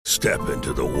Step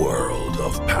into the world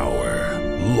of power,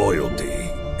 loyalty,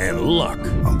 and luck.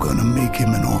 I'm gonna make him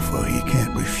an offer he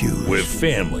can't refuse. With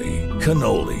family,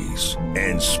 cannolis,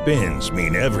 and spins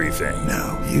mean everything.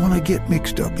 Now, you wanna get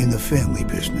mixed up in the family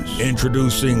business.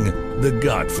 Introducing The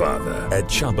Godfather at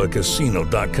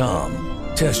ChumbaCasino.com.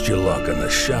 Test your luck in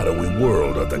the shadowy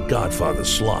world of The Godfather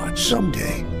slot.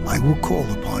 Someday, I will call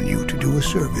upon you to do a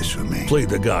service for me. Play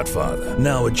The Godfather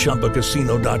now at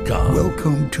ChumbaCasino.com.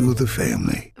 Welcome to the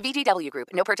family. VGW Group.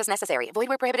 No purchase necessary. Void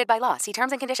where prohibited by law. See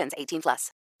terms and conditions.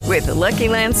 18+. With the Lucky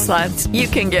Land Slots, you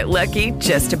can get lucky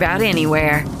just about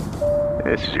anywhere.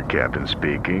 This is your captain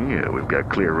speaking. We've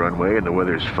got clear runway and the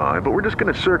weather's fine, but we're just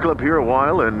going to circle up here a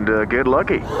while and get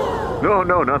lucky.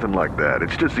 No, nothing like that.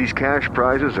 It's just these cash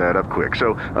prizes add up quick.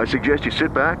 So I suggest you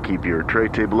sit back, keep your tray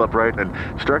table upright, and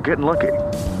start getting lucky.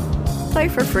 Play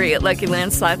for free at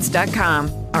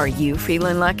LuckyLandSlots.com. Are you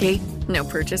feeling lucky? No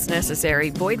purchase necessary.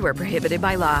 Void where prohibited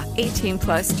by law.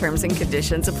 18+ terms and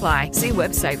conditions apply. See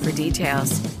website for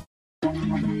details.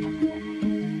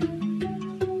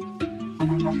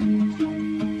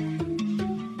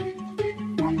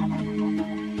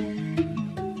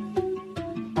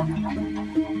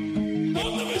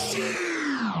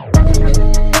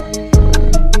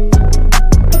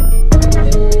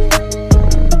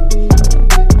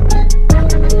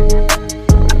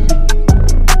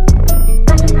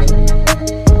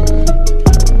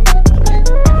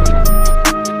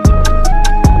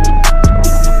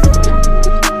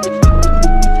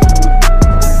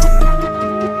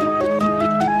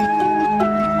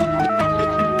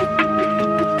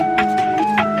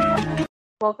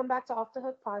 Welcome back to Off the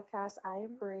Hook Podcast. I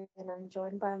am Bree, and I'm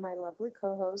joined by my lovely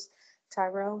co-hosts,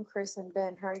 Tyrone, Chris, and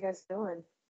Ben. How are you guys doing?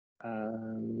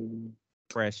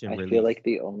 Fresh and I relief. feel like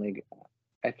the only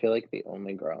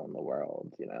girl in the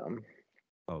world, you know.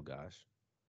 Oh gosh.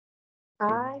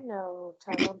 I know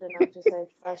Tyrone did not just say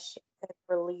fresh and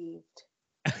relieved.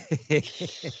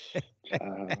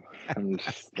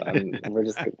 We're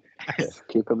just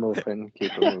keep it moving,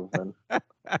 keep it moving.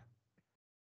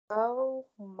 Oh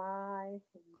my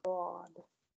God.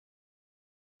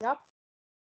 Yep.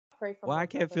 Pray for Well, my I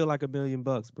can't brother. feel like $1 million,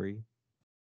 Bree.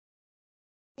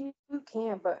 You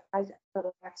can, but I know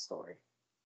the backstory.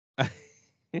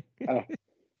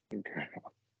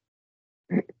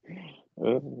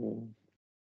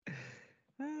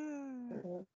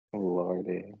 Oh,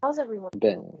 Lordy. How's everyone?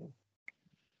 Ben.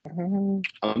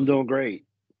 I'm doing great.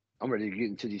 I'm ready to get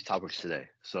into these topics today.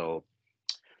 So,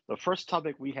 the first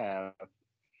topic we have,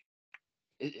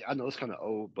 I know it's kind of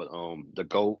old, but the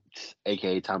GOAT,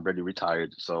 aka Tom Brady,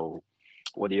 retired. So,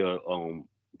 what are your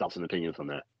thoughts and opinions on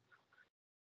that?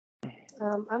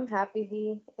 I'm happy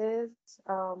he is,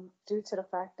 due to the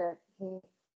fact that he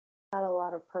had a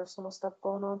lot of personal stuff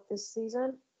going on this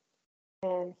season,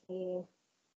 and he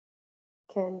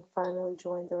can finally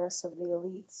join the rest of the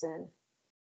elites and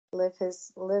live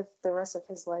the rest of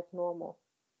his life normal.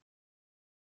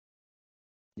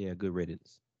 Yeah, good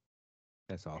riddance.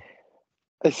 That's all.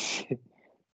 I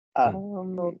I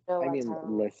mean, tell.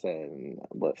 listen.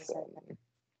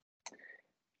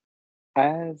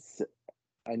 As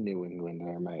a New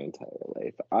Englander my entire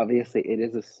life, obviously it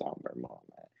is a somber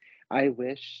moment. I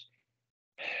wish,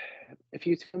 if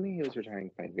you told me he was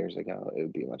retiring 5 years ago, it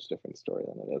would be a much different story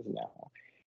than it is now.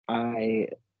 I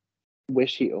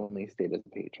wish he only stayed as a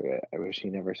Patriot. I wish he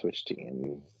never switched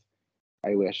teams.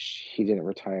 I wish he didn't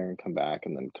retire and come back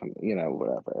and then come,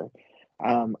 whatever.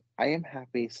 I am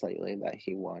happy slightly that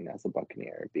he won as a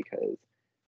Buccaneer because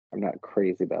I'm not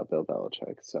crazy about Bill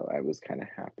Belichick. So I was kind of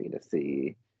happy to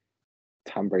see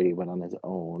Tom Brady win on his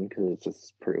own because it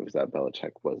just proves that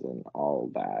Belichick wasn't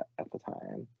all that at the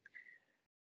time.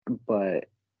 But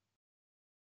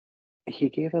he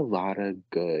gave a lot of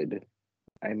good.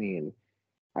 I mean,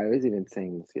 I was even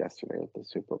saying this yesterday at the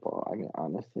Super Bowl. I mean,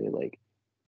 honestly, like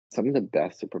some of the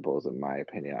best Super Bowls, in my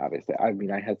opinion, obviously. I mean,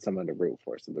 I had someone to root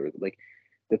for. So there was like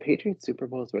the Patriots Super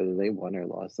Bowls, whether they won or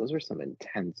lost, those were some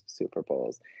intense Super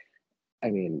Bowls. I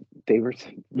mean, they were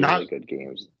some really good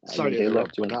games. Sorry I to mean,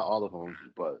 interrupt, but not all of them.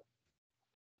 But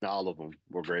not all of them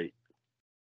were great.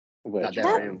 Not that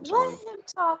Let Rams him one.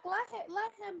 talk. Let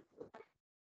him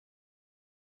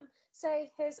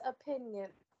say his opinion.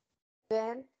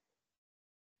 Ben.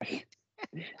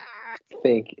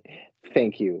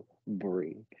 Thank you,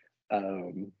 Bree.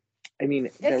 I mean,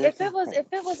 If it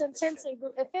was intense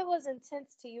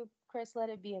to you, Chris, let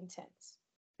it be intense.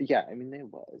 Yeah, I mean, it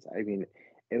was. I mean,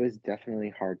 it was definitely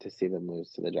hard to see them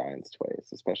lose to the Giants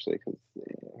twice, especially because,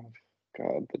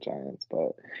 God, the Giants.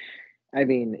 But I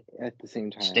mean, at the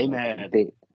same time, Stay mad.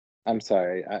 I'm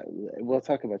sorry. We'll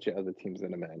talk about your other teams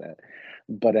in a minute.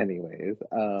 But anyways,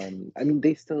 I mean,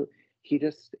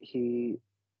 he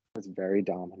was very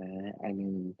dominant. I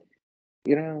mean,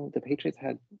 the Patriots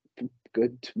had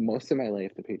most of my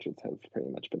life. The Patriots have pretty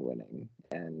much been winning,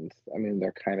 and I mean,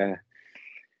 they're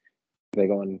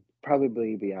going to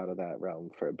probably be out of that realm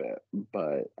for a bit.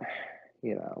 But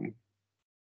you know,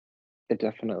 it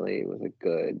definitely was a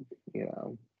good,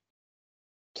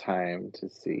 time to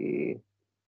see.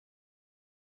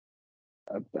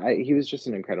 He was just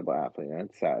an incredible athlete, and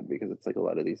it's sad because it's like a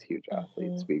lot of these huge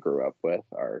athletes Hmm. we grew up with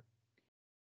are,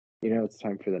 it's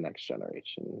time for the next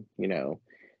generation.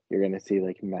 You're gonna see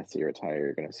like Messi retire,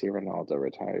 you're gonna see Ronaldo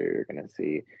retire, you're gonna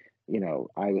see,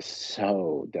 I was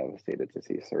so devastated to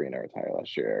see Serena retire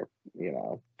last year.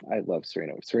 I love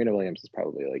Serena. Serena Williams is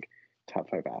probably like top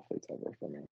five athletes ever for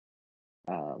me.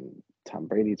 Tom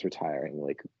Brady's retiring,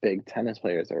 like big tennis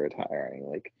players are retiring,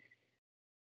 like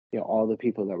all the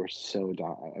people that were so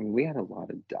dominant. I mean, we had a lot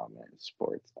of dominant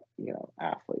sports,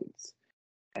 athletes,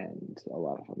 and a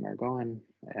lot of them are gone.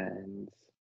 And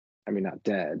I mean, not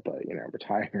dead, but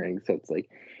retiring. So it's like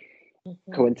Hmm.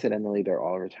 coincidentally, they're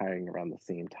all retiring around the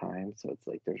same time. So it's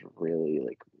like there's really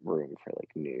like room for like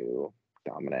new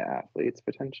dominant athletes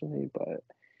potentially. But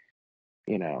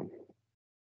you know,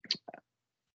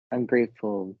 I'm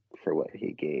grateful for what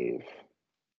he gave.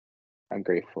 I'm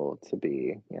grateful to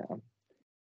be,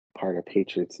 part of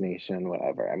Patriots Nation,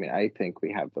 whatever. I mean, I think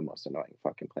we have the most annoying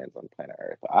fucking plans on planet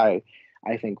Earth.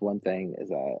 I think one thing is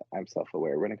that I'm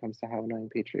self-aware when it comes to how annoying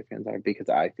Patriot fans are because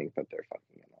I think that they're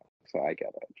fucking annoying. So I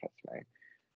get it, trust me.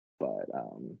 But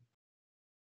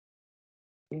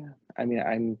yeah, I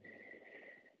mean,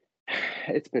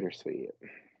 it's bittersweet.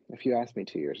 If you asked me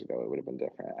 2 years ago, it would have been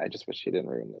different. I just wish he didn't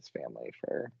ruin this family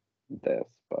for this,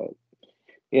 but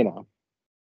you know,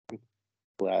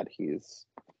 glad he's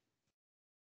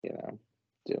you know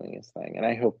doing his thing, and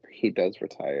I hope he does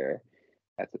retire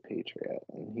as a Patriot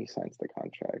and he signs the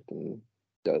contract and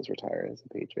does retire as a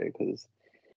Patriot because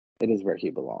it is where he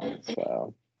belongs.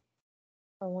 So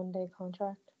A 1-day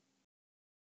contract.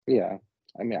 yeah,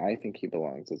 I mean, I think he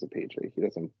belongs as a Patriot. He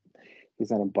doesn't.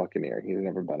 He's not a Buccaneer. He's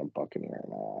never been a Buccaneer in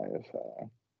my life.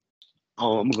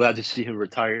 I'm glad to see him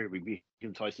retire. We beat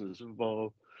him twice in the Super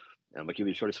Bowl. I'm gonna keep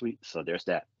it short and sweet. So there's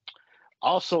that.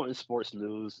 Also in sports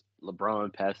news,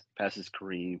 LeBron passes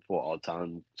Kareem for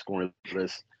all-time scoring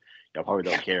list. Y'all probably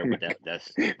don't care, but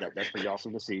that's pretty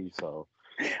awesome to see. So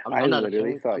I I'm not a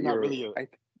literally fan. thought I'm you not were. really a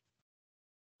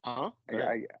huh. Go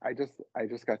ahead. I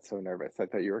just got so nervous. I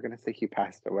thought you were gonna say he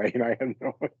passed away, and I had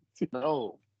no idea.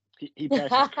 No, he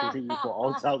passes Kareem for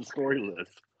all-time scoring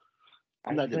list.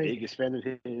 I'm I not was the like, biggest fan of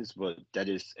his, but that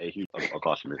is a huge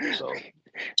accomplishment. So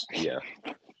yeah.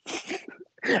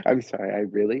 I'm sorry. I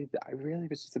really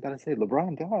was just about to say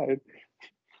LeBron died.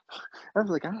 I was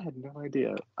like, I had no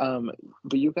idea.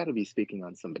 But you got to be speaking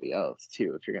on somebody else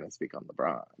too if you're gonna speak on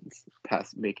LeBron's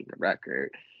past making a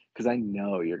record, because I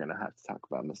know you're gonna have to talk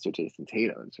about Mr. Jason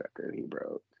Tatum's record he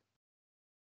broke.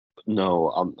 No,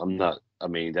 I'm not. I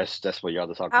mean, that's what y'all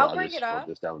to talk I'll about. I bring it just wrote up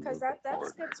this down because real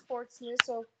that's quick. good sports news.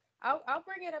 So I'll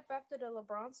bring it up after the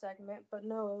LeBron segment. But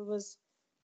no, it was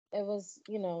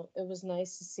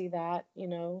nice to see that.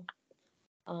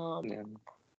 Um, Yeah.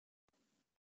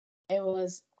 it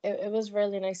was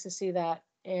really nice to see that,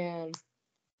 and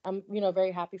I'm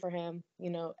very happy for him.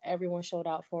 Everyone showed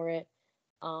out for it.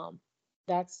 Um,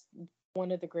 that's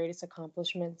one of the greatest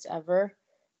accomplishments ever,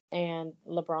 and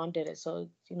LeBron did it. So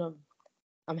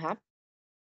I'm happy.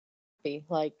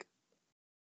 Like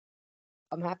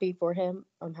I'm happy for him.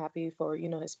 I'm happy for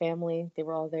his family. They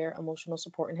were all there, emotional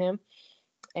supporting him,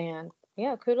 and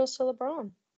yeah, kudos to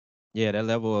LeBron. Yeah, that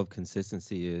level of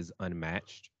consistency is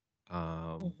unmatched,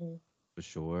 Hmm. for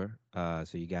sure.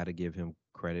 So you got to give him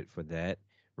credit for that,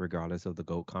 regardless of the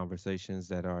GOAT conversations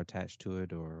that are attached to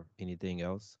it or anything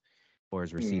else, or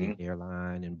his receding Mm.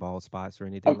 hairline and bald spots or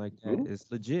anything Oh, like that. ooh, It's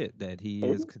legit that he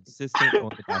is ooh. consistent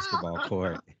on the basketball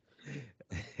court.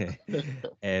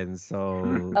 And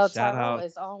so Oh, shout Tyrell out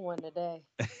is on one today.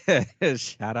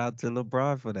 shout out to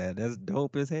LeBron for that. That's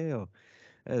dope as hell.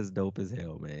 That's dope as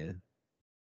hell, man.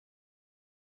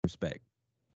 Respect.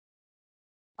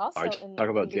 All Also right, in talk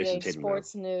about Jason NBA Tatum now.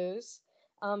 sports news,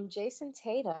 Jason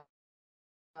Tatum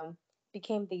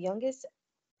became the youngest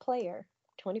player,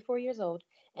 24 years old,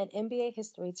 in NBA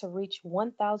history to reach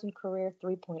 1,000 career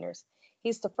three-pointers.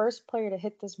 He's the first player to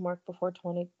hit this mark before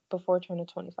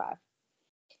 2025.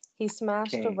 He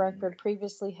smashed a King, record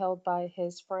previously held by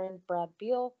his friend Brad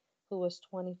Beal, who was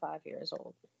 25 years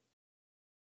old.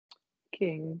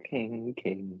 king, king,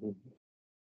 king.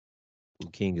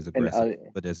 King is And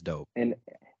aggressive, but that's dope. and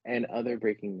And other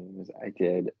breaking news, I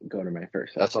did go to my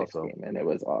first That's Celtics awesome. game, and it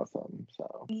was awesome.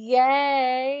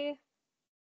 Yay!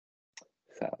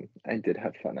 So I did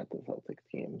have fun at the Celtics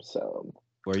game. So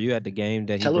Were you at the game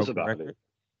that he Tell us broke the about record? it.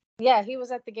 Yeah, he was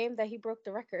at the game that he broke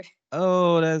the record.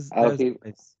 Oh, that's oh, that's he,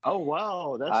 nice. Oh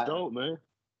wow, that's I, dope, man.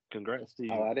 Congrats to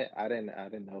oh, you. I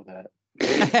didn't know that.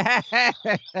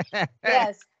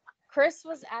 Yes, Chris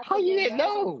was at How the you game. didn't That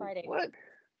was on know? Friday. What?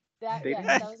 That They yes,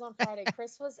 didn't. that was on Friday.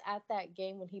 Chris was at that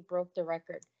game when he broke the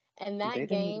record, and They that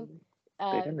game, didn't.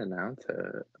 They didn't announce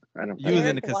it. I don't. You was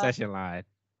in Derek the White. concession line.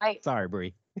 Sorry,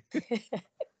 Bree.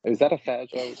 Is that a fat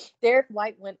joke? Derek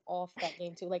White went off that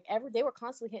game too. Like they were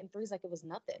constantly hitting threes like it was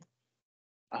nothing.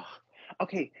 Oh,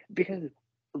 okay, because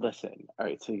listen, all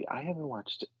right, so I haven't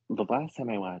watched the last time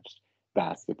I watched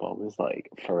basketball was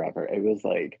like forever. It was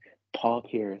like Paul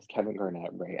Pierce, Kevin Garnett,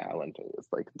 Ray Allen days.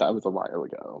 Like that was a while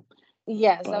ago.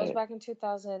 Yes, that was But back in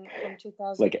 2000, from like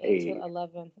 2008 to 8.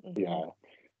 11. Mhm. Yeah.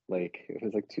 Like it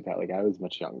was like 2000, like I was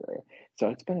much younger. So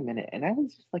it's been a minute and I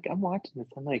was just like, I'm watching this.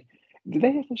 I'm like, do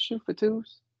they have to shoot for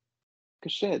twos?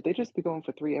 Cause shit, they just be going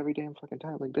for 3 every damn fucking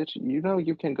time. Like, bitch, you know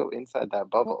you can go inside that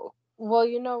bubble. Well,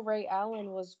 you know, Ray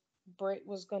Allen was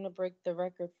going to break the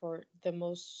record for the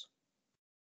most.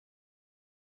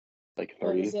 Like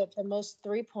What was threes. it? The most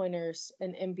 3-pointers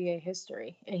in NBA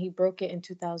history, and he broke it in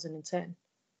 2010.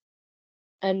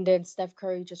 And then Steph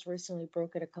Curry just recently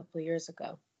broke it a couple of years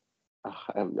ago.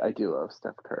 I do love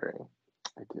Steph Curry.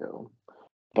 I do.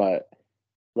 But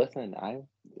listen,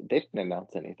 they didn't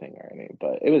announce anything or anything,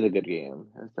 but it was a good game.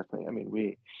 It was definitely, I mean,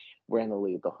 we were in the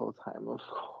lead the whole time, of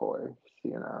course,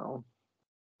 you know.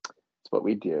 It's what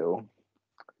we do.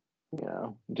 You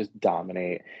know, just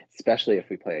dominate, especially if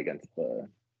we play against the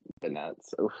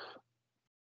Nets. Oof,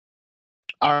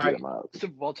 All beat right, them up.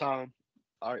 Super Bowl time.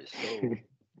 All right, so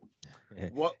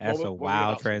That's a what we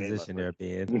wild about to name transition there,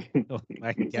 Leslie? Ben. Oh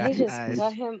my He just gosh.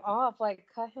 cut him off. Like,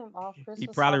 cut him off. Chris He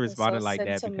was probably talking so responded like that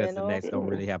because the sentimental. Nets don't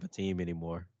really have a team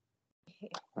anymore.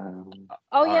 Um, Oh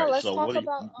All yeah, right, let's so talk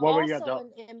about what we got also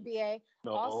done? in NBA.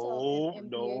 Also No, in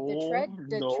NBA,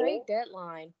 the trade no.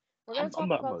 deadline. We're gonna I'm talk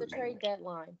not about the moving. trade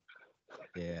deadline.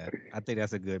 Yeah, I think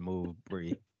that's a good move,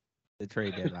 Bree. The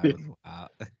trade deadline was wild.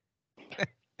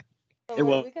 So It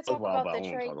was we could talk wild, about but I the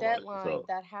won't trade talk about it. deadline So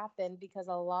that happened because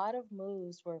a lot of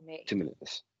moves were made. 2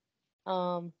 minutes.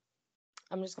 I'm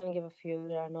just gonna give a few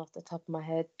that I know off the top of my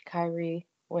head. Kyrie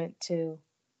went to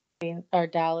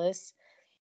Dallas.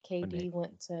 KD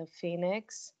went to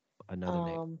Phoenix. Another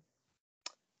name.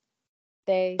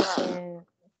 They sent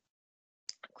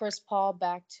Chris Paul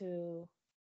back to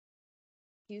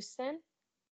Houston.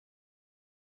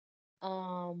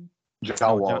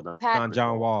 John Wall. Pat,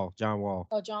 John Wall. John Wall.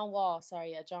 Oh, John Wall.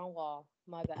 Sorry, yeah, John Wall.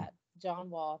 My bad. John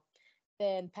Wall.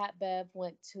 Then Pat Bev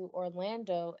went to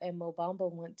Orlando and Mo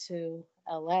Bamba went to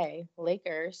LA,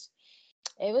 Lakers.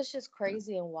 It was just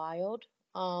crazy and wild.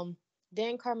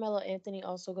 Didn't Carmelo Anthony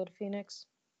also go to Phoenix?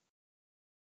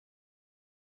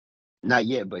 Not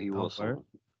yet, but he will Word? soon.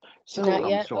 So Not I'm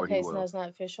yet. sure he Okay, so will. it's not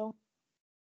official.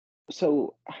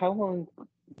 So how long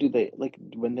do they like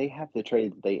when they have the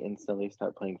trade? They instantly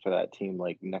start playing for that team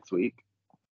like next week.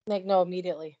 Like no,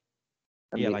 immediately.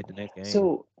 Yeah, like the next game.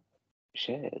 So,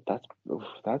 shit,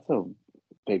 that's a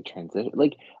big transition.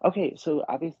 Like, okay, so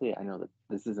obviously I know that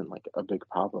this isn't like a big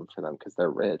problem for them because they're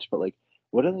rich, but like,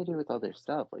 what do they do with all their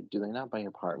stuff? Like, do they not buy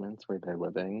apartments where they're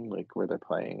living, like where they're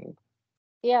playing?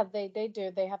 Yeah, they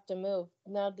do. They have to move.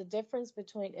 Now, the difference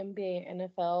between NBA and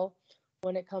NFL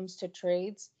when it comes to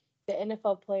trades, the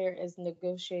NFL player is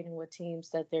negotiating with teams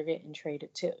that they're getting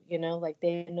traded to. You know, like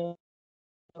they know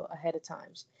ahead of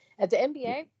times. At the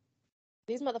NBA,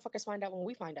 these motherfuckers find out when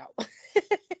we find out.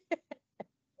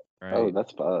 Right. Oh,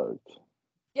 that's bugged.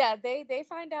 Yeah, they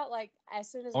find out like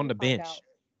as soon as On we the find bench. out.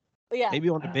 Yeah. Maybe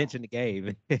on the bench in the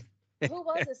game. Who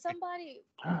was it? Somebody.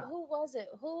 Who was it?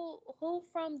 Who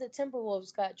from the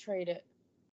Timberwolves got traded?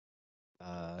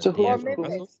 So Or D'Angelo Memphis,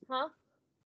 Russell? huh?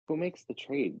 Who makes the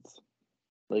trades?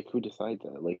 Like, who decides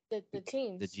that? Like The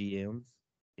teams. The GMs.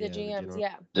 The GMs,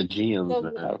 yeah. The GMs, So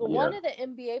man. one of the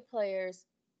NBA players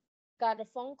got a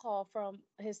phone call from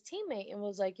his teammate and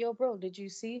was like, "Yo, bro, did you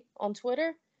see on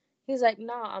Twitter?" He's like,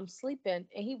 "Nah, I'm sleeping."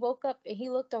 And he woke up and he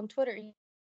looked on Twitter and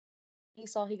he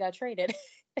saw he got traded.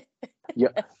 Yeah,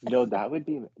 no, that would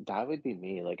be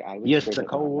me. Like I would Yes, straight the up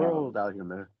cold not know. world out here,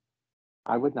 man.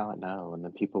 I would not know, and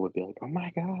then people would be like, "Oh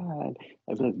my god!"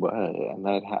 I'd be like, "What?" And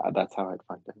that's how I'd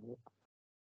find out.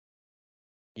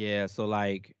 Yeah, so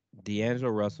like D'Angelo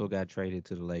Russell got traded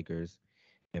to the Lakers,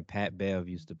 and Pat Bev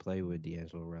used to play with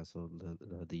D'Angelo Russell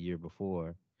the year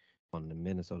before on the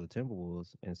Minnesota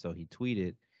Timberwolves, and so he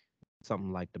tweeted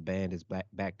something like the band is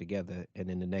back together, and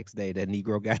then the next day that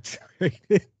Negro got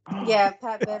traded. Yeah,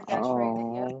 Pat Bev got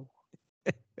traded. Yep. Oh,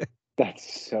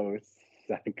 that's so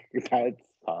suck. That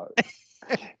sucks.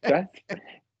 That's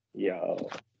yo.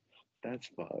 That's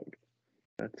fucked.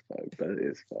 That's fucked. That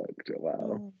is fucked.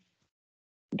 Wow. Mm.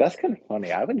 That's kind of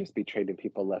funny. I would just be trading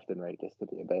people left and right just to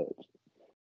be a bitch.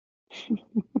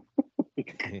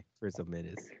 For some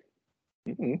minutes.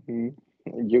 hmm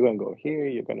You're gonna go here.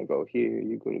 You're gonna go here.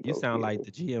 You're gonna You go sound here. like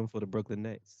the GM for the Brooklyn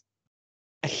Nets.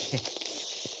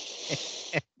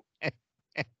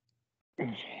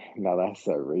 Now that's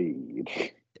a read.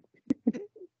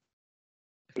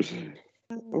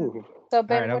 Ooh. So All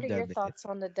Ben, right, what I'm are your done, man. thoughts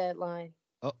on the deadline?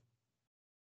 Oh,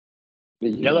 Yeah,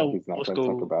 Yellow he's not was gonna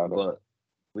talk cool, about it. but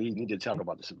we need to talk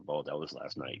about the Super Bowl that was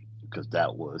last night because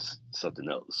that was something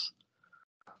else.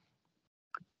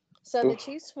 So the Oof.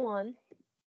 Chiefs won.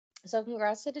 So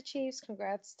congrats to the Chiefs.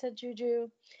 Congrats to Juju.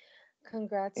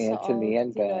 Congrats to all Anthony of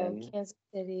and Ben. Kansas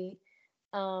City.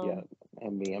 Yeah,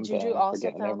 and me and Juju Ben for also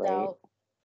getting it found right. out.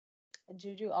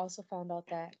 Juju also found out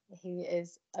that he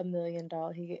is $1 million.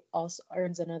 He also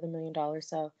earns another $1 million.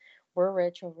 So we're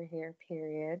rich over here.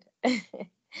 Period.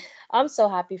 I'm so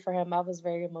happy for him. I was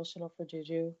very emotional for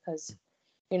Juju because,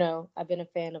 I've been a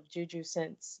fan of Juju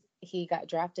since he got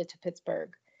drafted to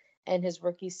Pittsburgh, and his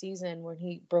rookie season when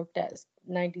he broke that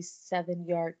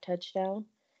 97-yard touchdown.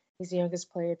 He's the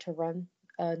youngest player to run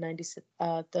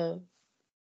the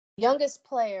youngest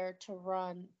player to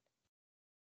run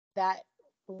that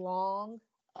long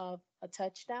of a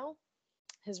touchdown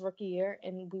his rookie year,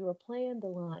 and we were playing the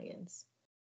Lions.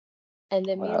 And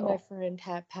then me and my Wow. friend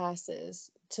had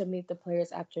passes to meet the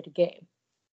players after the game.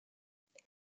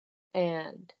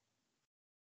 And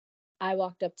I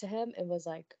walked up to him and was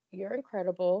like, "You're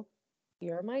incredible.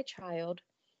 You're my child."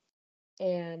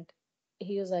 And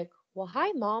he was like, "Well,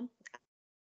 hi, Mom."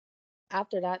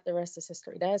 After that, the rest is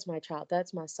history. That is my child.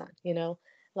 That's my son.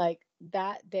 Like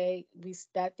that day,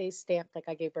 stamped like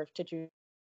I gave birth to Juju.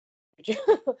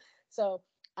 So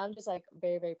I'm just like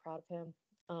very, very proud of him.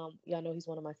 Y'all know he's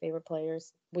one of my favorite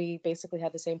players. We basically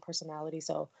have the same personality,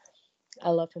 so I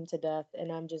love him to death,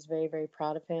 and I'm just very, very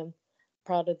proud of him.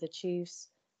 Proud of the Chiefs.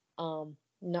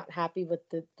 Not happy with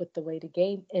the way the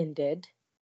game ended.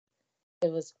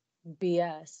 It was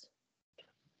BS,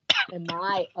 in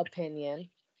my opinion.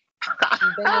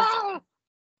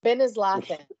 Ben is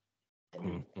laughing,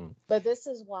 but this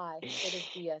is why it is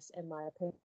BS, in my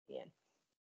opinion.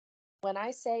 When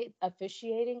I say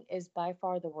officiating is by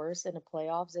far the worst in the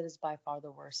playoffs, it is by far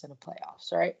the worst in the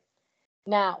playoffs, right?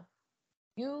 Now,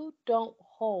 you don't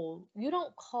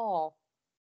call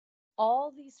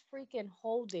all these freaking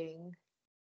holding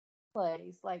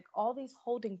plays, like all these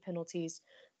holding penalties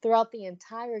throughout the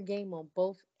entire game on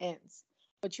both ends.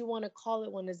 But you want to call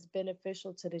it when it's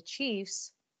beneficial to the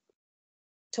Chiefs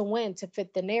to win, to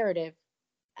fit the narrative.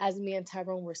 As me and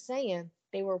Tyrone were saying,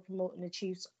 they were promoting the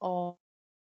Chiefs all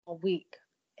week,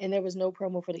 and there was no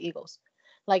promo for the Eagles.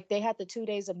 Like, they had the 2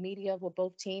 days of media with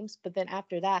both teams, but then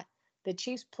after that, the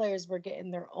Chiefs players were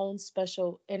getting their own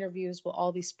special interviews with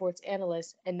all these sports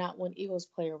analysts, and not one Eagles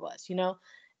player was,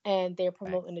 and they're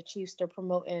promoting the Chiefs. They're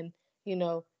promoting,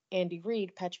 Andy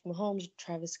Reid, Patrick Mahomes,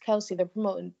 Travis Kelce. They're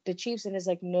promoting the Chiefs, and there's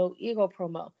like no Eagle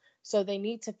promo. So they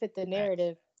need to fit the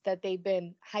narrative that they've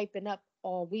been hyping up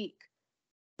all week.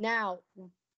 Now,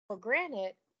 for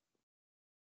granted,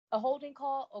 a holding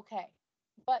call, okay.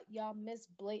 But y'all miss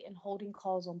blatant holding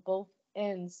calls on both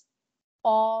ends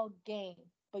all game.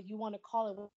 But you want to call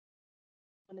it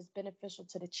when it's beneficial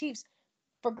to the Chiefs.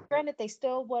 For granted, they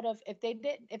still would have, if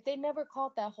they never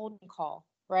called that holding call,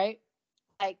 right?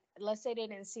 Like, let's say they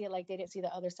didn't see it, like they didn't see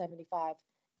the other 75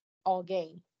 all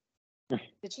game.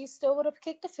 The Chiefs still would have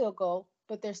kicked the field goal,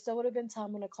 but there still would have been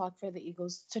time on the clock for the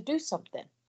Eagles to do something.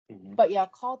 Mm-hmm. But y'all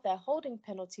called that holding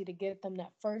penalty to give them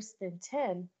that 1st and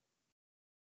 10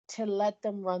 to let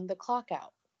them run the clock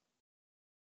out.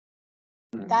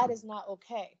 Mm-hmm. That is not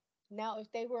okay. Now,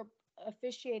 if they were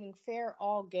officiating fair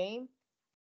all game,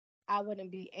 I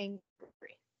wouldn't be angry.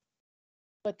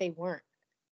 But they weren't.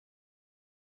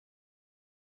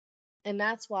 And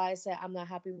that's why I said I'm not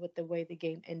happy with the way the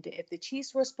game ended. If the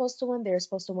Chiefs were supposed to win, they're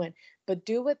supposed to win. But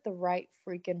do it the right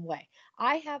freaking way.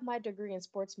 I have my degree in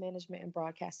sports management and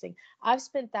broadcasting. I've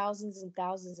spent thousands and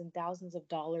thousands and thousands of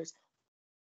dollars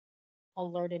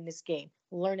on learning this game,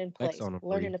 learning plays,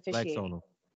 learning officiating.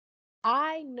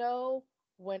 I know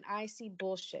when I see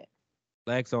bullshit.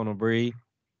 Flex on them, Bree.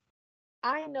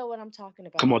 I know what I'm talking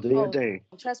about. Come on, do your thing.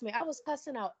 Trust me, I was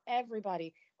cussing out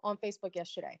everybody on Facebook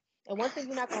yesterday. And one thing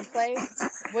you're not going to play,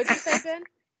 what'd you say, Ben?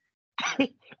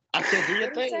 I said, do your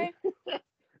What'd you thing. say?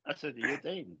 I said, do your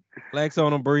thing. Flex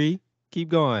on them, Bree. Keep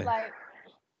going. Like,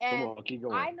 Come and on, keep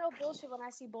going. I know bullshit when I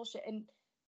see bullshit. And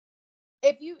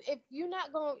if you're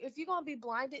gonna be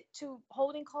blinded to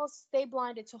holding calls, stay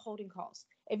blinded to holding calls.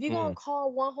 If you're gonna Mm,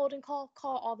 call one holding call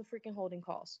all the freaking holding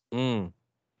calls. mm,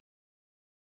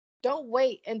 Don't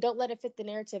wait and don't let it fit the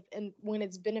narrative. And when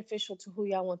it's beneficial to who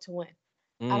y'all want to win,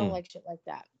 I don't mm. like shit like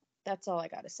that. That's all I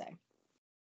gotta say.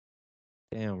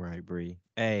 Damn right, Bree.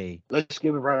 Hey. Let's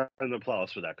give a round of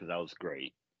applause for that because that was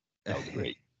great. That was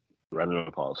great. Round of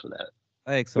applause for that.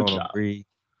 Thanks Good on job. Bree.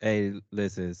 Hey,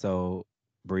 listen. So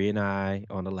Bree and I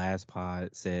on the last pod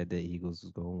said the Eagles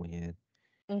was gonna win,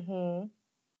 Mm-hmm.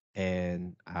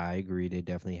 and I agree. They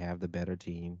definitely have the better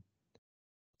team.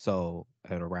 So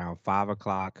at around 5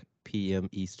 o'clock p.m.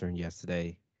 Eastern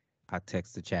yesterday, I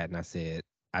texted the chat and I said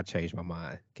I changed my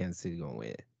mind. Kansas City gonna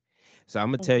win. So I'm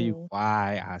gonna tell you Mm-hmm.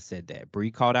 why I said that.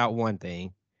 Bree called out one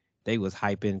thing. They was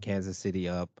hyping Kansas City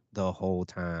up the whole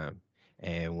time.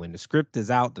 And when the script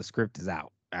is out, the script is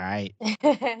out. All right.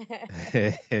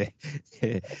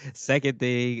 Second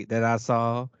thing that I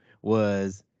saw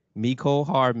was Miko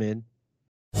Hardman.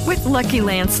 With Lucky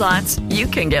Land Slots, you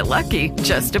can get lucky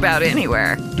just about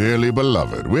anywhere. Dearly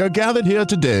beloved, we are gathered here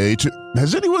today to...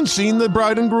 Has anyone seen the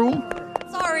bride and groom?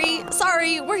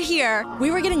 Sorry, we're here.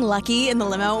 We were getting lucky in the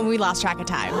limo and we lost track of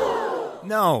time.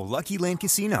 No, Lucky Land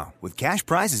Casino, with cash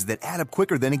prizes that add up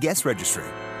quicker than a guest registry.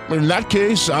 In that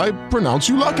case, I pronounce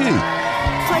you lucky.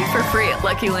 Play for free at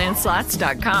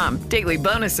LuckyLandSlots.com. Daily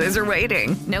bonuses are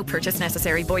waiting. No purchase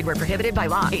necessary. Void where prohibited by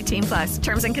law. 18 plus.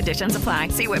 Terms and conditions apply.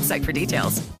 See website for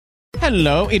details.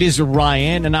 Hello, it is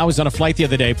Ryan, and I was on a flight the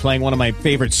other day playing one of my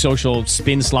favorite social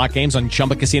spin slot games on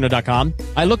ChumbaCasino.com.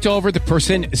 I looked over at the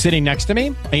person sitting next to me,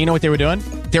 and you know what they were doing?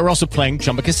 They were also playing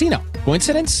Chumba Casino.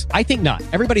 Coincidence? I think not.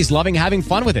 Everybody's loving having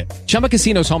fun with it. Chumba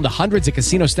Casino is home to hundreds of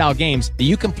casino-style games that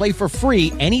you can play for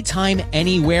free anytime,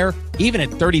 anywhere, even at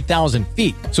 30,000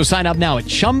 feet. So sign up now at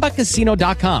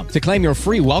ChumbaCasino.com to claim your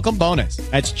free welcome bonus.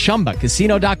 That's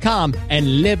ChumbaCasino.com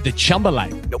and live the Chumba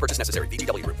life. No purchase necessary.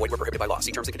 VGW. Void where prohibited by law.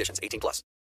 See terms and conditions. 18 plus.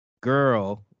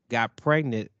 Girl got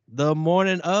pregnant the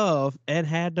morning of and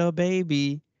had the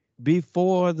baby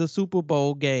before the Super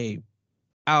Bowl game.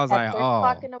 I was At like, 3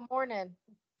 o'clock oh, in the morning.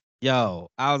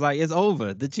 yo. I was like, it's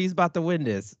over. The Chiefs about to win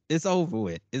this. It's over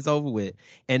with. It's over with.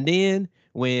 And then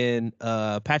when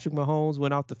Patrick Mahomes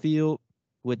went off the field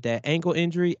with that ankle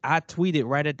injury, I tweeted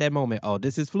right at that moment, oh,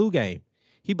 this is flu game.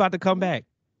 He about to come back.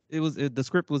 The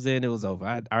script was in. It was over.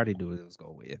 I already knew it was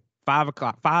going to win.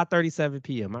 5:37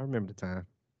 p.m. I remember the time.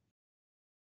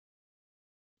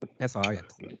 That's all I got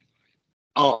to say.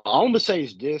 All I'm gonna say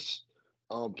is this: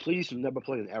 please never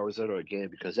play in Arizona again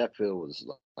because that field was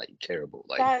like terrible.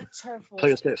 Like That turf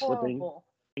players was kept slipping. horrible.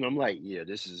 And I'm like, yeah,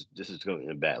 this is going to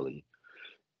end badly.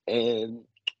 And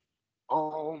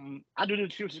I do the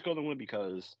Chiefs are going to win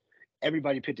because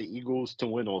everybody picked the Eagles to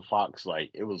win on Fox. Like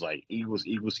it was like Eagles,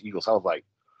 Eagles, Eagles. I was like,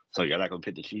 so y'all not gonna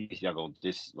pick the Chiefs? Y'all gonna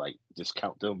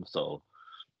discount them? So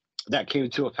that came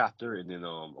to a factor. And then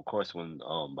of course when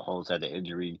Mahomes had the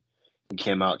injury, he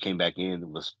came back in,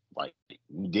 and was like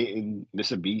he didn't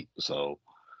miss a beat. So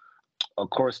of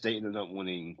course they ended up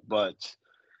winning. But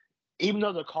even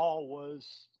though the call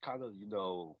was kind of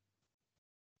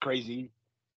crazy,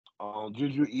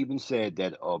 Juju even said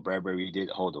that Bradbury did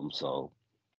hold him. So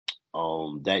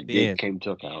that did came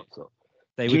to account. So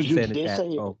say what you Juju said in the did chat, say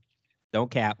it. bro. Don't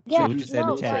cap. Yeah, Say what you said in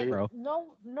no, the chat, like bro.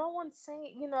 no one's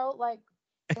saying, like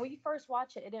when you first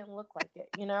watch it, it didn't look like it,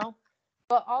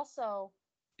 But also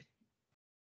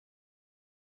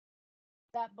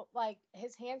that, like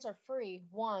his hands are free.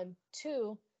 1,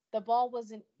 2, the ball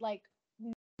wasn't like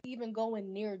even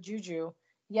going near Juju.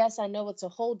 Yes, I know it's a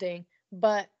holding,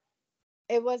 but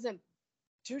it wasn't.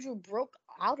 Juju broke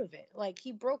out of it. Like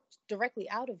he broke directly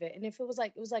out of it. And if it was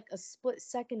like a split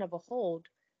second of a hold.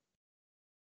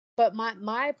 But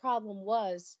my problem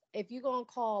was if you're gonna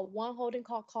call one holding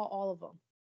call all of them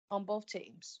on both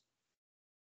teams.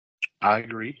 I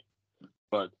agree.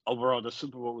 But overall, the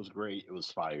Super Bowl was great. It was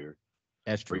fire.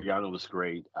 That's true. Rihanna was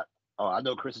great. I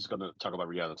know Chris is going to talk about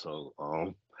Rihanna, so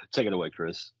take it away,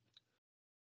 Chris.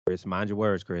 Chris, mind your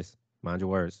words, Chris. Mind your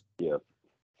words. Yeah,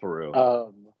 for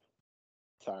real.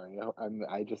 Sorry,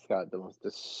 I just got the most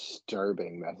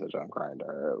disturbing message on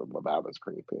Grindr. That was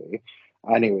creepy.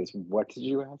 Anyways, what did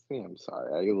you ask me? I'm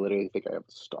sorry. I literally think I have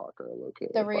a stalker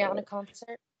located. The Rihanna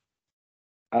concert.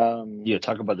 Yeah,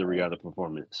 talk about the Rihanna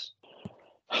performance.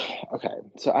 Okay,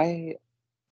 so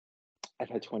I've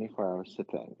had 24 hours to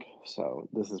think, so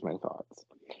this is my thoughts.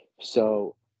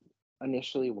 So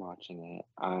initially watching it,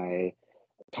 I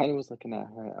kind of was looking at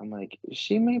her. I'm like,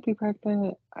 she might be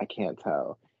pregnant. I can't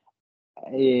tell.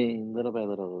 Little by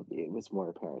little, it was more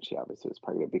apparent she obviously was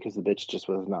pregnant because the bitch just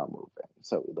was not moving.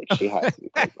 So, like, she had to be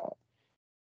pregnant.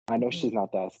 I know she's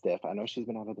not that stiff. I know she's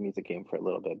been out of the music game for a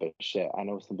little bit, but shit, I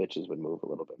know some bitches would move a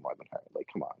little bit more than her. Like,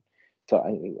 come on. So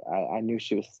I knew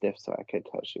she was stiff, so I could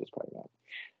tell she was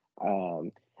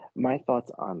pregnant. My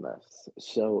thoughts on this.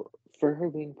 So for her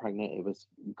being pregnant, it was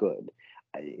good.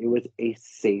 It was a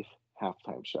safe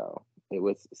halftime show. It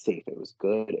was safe. It was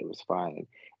good. It was fine.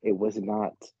 It was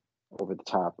not over the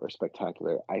top or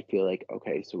spectacular. I feel like,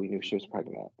 okay, so we knew she was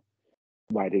pregnant.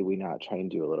 Why did we not try and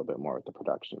do a little bit more with the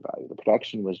production value? The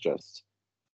production was just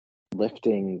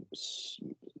lifting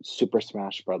Super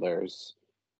Smash Brothers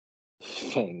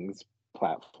things,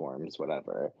 platforms,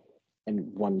 whatever,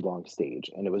 in one long stage.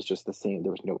 And it was just the same.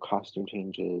 There was no costume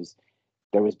changes.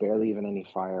 There was barely even any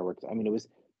fireworks. I mean, it was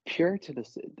pure to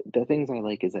the things I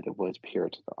like is that it was pure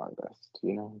to the artist,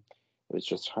 you know? It was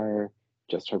just her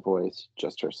voice,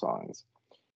 just her songs.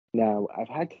 Now, I've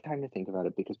had time to think about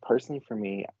it because personally for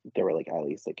me, there were like at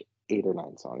least like 8 or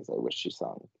 9 songs I wish she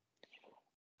sung.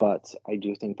 But I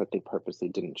do think that they purposely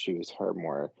didn't choose her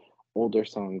more older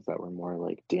songs that were more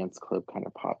like dance club kind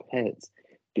of pop hits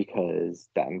because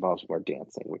that involves more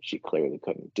dancing, which she clearly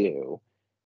couldn't do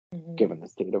given the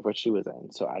state of what she was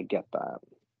in. So I get that.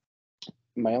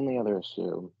 My only other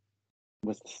issue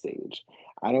was the stage.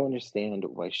 I don't understand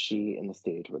why she and the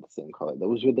stage were the same color.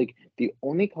 Those were like the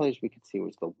only colors we could see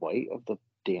was the white of the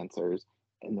dancers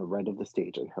and the red of the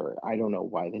stage and her. I don't know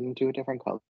why they didn't do a different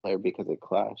color because it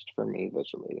clashed for me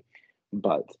visually.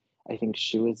 But I think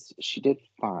she did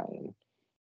fine.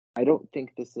 I don't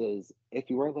think this is, if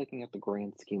you were looking at the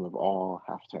grand scheme of all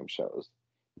halftime shows,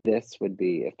 this would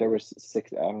be, if there was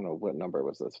 6, I don't know, what number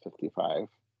was this, 55?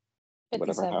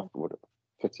 Whatever 57. half,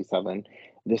 57.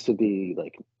 This would be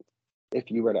like, if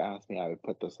you were to ask me, I would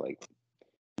put this like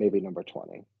maybe number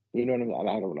 20. You know what I mean? And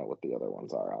I don't know what the other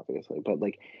ones are, obviously, but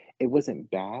like it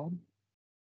wasn't bad.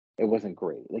 It wasn't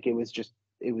great. Like it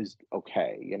was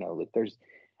okay. You know, like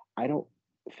I don't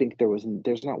think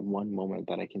there's not one moment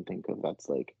that I can think of that's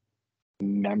like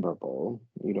memorable.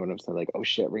 You know what I'm saying? Like, oh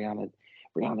shit, Rihanna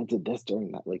did this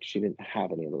during that. Like she didn't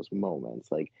have any of those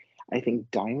moments. Like I think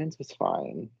Diamonds was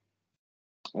fine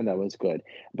and that was good,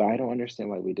 but I don't understand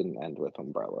why we didn't end with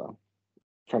Umbrella.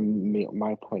 From me,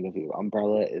 my point of view,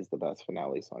 Umbrella is the best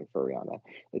finale song for Rihanna.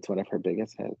 It's one of her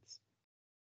biggest hits.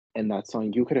 And that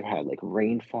song, you could have had like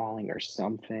rain falling or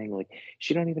something. Like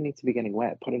she don't even need to be getting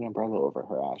wet. Put an umbrella over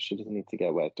her ass. She doesn't need to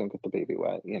get wet. Don't get the baby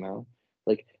wet, you know?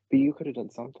 Like, but you could have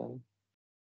done something.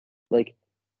 Like,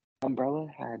 Umbrella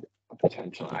had a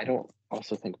potential. I don't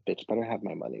also think Bitch Better Have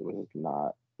My Money was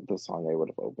not the song I would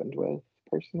have opened with,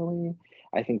 personally.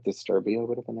 I think Disturbia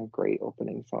would have been a great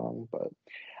opening song, but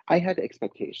I had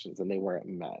expectations and they weren't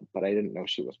met, but I didn't know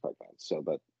she was pregnant. So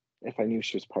that if I knew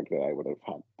she was pregnant, I would have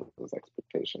had those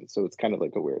expectations. So it's kind of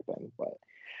like a weird thing. But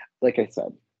like I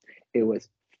said, it was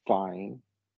fine.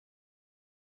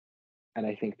 And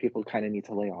I think people kind of need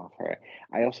to lay off her.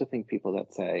 I also think people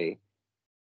that say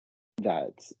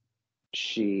that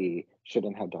she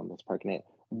shouldn't have done this pregnant.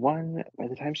 One, by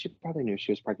the time she probably knew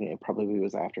she was pregnant, it probably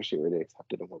was after she already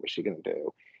accepted, and what was she going to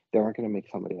do? They weren't going to make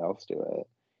somebody else do it.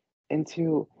 And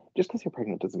two, just because you're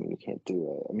pregnant doesn't mean you can't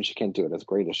do it. I mean, she can't do it as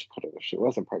great as she could have if she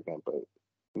wasn't pregnant, but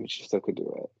I mean, she still could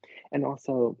do it. And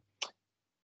also,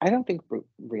 I don't think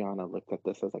Rihanna looked at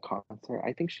this as a concert.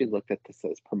 I think she looked at this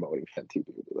as promoting Fenty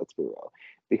Beauty, let's be real.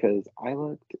 Because I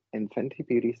looked and Fenty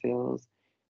Beauty sales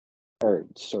or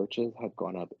searches have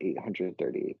gone up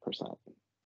 838%.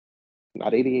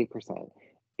 Not 88%,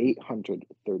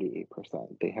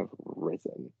 838%. They have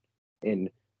risen in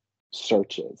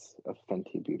searches of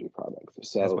Fenty Beauty products.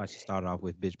 That's So why she started off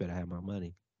with "Bitch Better Have My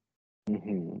Money."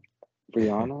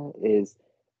 Rihanna is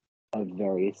a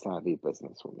very savvy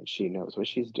businesswoman. She knows what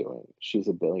she's doing. She's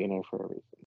a billionaire for a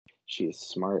reason. She is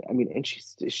smart. I mean, and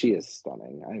she is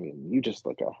stunning. I mean, you just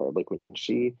look at her. Like when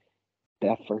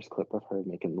that first clip of her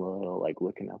making the little like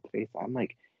looking up face, I'm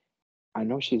like, I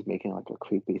know she's making like a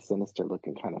creepy, sinister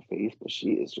looking kind of face, but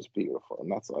she is just beautiful, and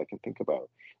that's all I can think about.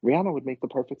 Rihanna would make the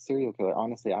perfect serial killer.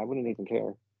 Honestly, I wouldn't even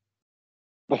care.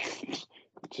 Like,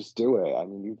 just do it. I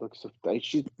mean, you look so. Like,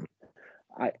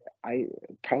 I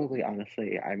probably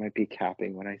honestly, I might be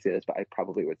capping when I say this, but I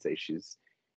probably would say she's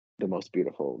the most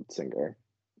beautiful singer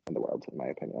in the world, in my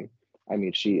opinion. I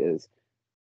mean, she is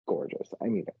gorgeous. I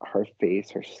mean, her face,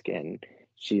 her skin,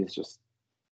 she's just.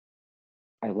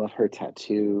 I love her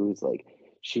tattoos. Like,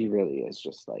 she really is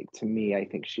just like, to me, I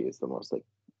think she is the most like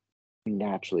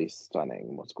naturally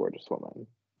stunning, most gorgeous woman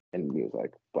in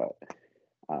music. But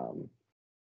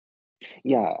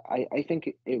yeah, I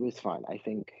think it was fun. I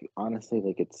think honestly,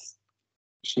 like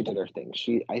She did her thing.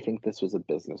 I think this was a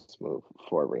business move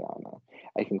for Rihanna.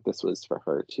 I think this was for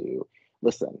her to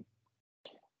listen.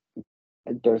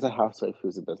 There's a housewife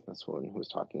who's a businesswoman who's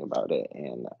talking about it,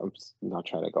 and not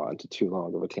trying to go on to too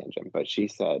long of a tangent, but she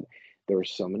said there were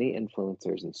so many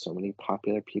influencers and so many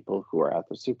popular people who are at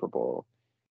the Super Bowl,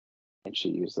 and she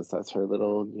used this as her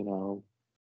little,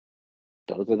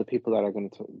 those are the people that are going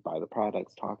to buy the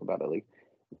products, talk about it. Like,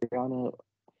 Rihanna,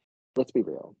 let's be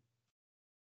real.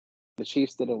 The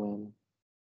Chiefs didn't win.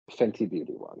 Fenty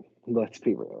Beauty won. Let's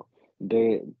be real.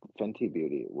 Fenty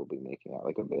Beauty will be making out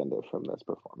like a bandit from this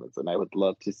performance, and I would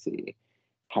love to see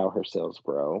how her sales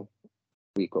grow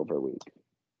week over week.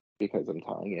 Because I'm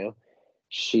telling you,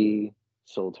 she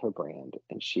sold her brand,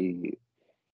 and you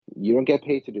don't get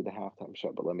paid to do the halftime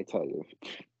show, but let me tell you,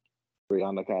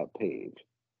 Rihanna got paid.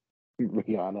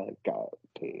 Rihanna got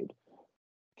paid.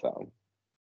 So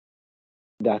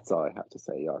that's all I have to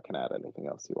say. Y'all can add anything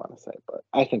else you want to say, but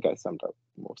I think I summed up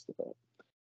most of it.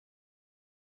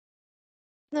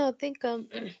 No, I think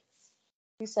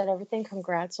you said everything.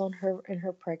 Congrats on her and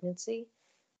her pregnancy.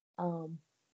 Um,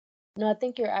 no, I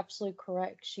think you're absolutely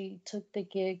correct. She took the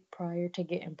gig prior to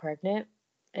getting pregnant,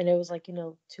 and it was like,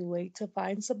 too late to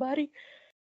find somebody.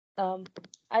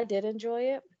 I did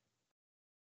enjoy it.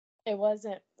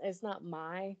 It's not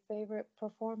my favorite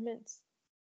performance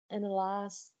in the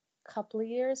last couple of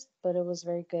years, but it was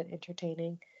very good,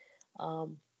 entertaining.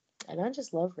 Um, and I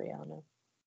just love Rihanna.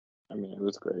 I mean, it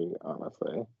was great,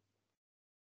 honestly.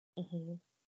 hmm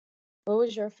What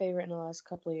was your favorite in the last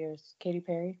couple of years? Katy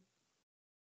Perry?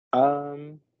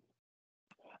 Um,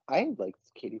 I liked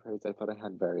Katy Perry's. I thought it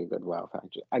had very good wow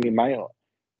factor. I mean,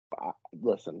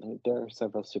 listen, there are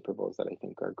several Super Bowls that I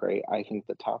think are great. I think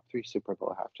the top three Super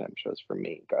Bowl halftime shows for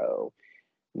me go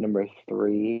number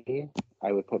three,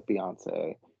 I would put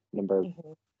Beyonce. Number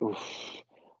oof,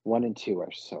 one and two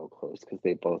are so close because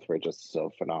they both were just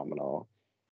so phenomenal.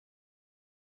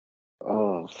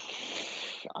 Oh,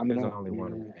 There's only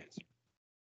one right answer.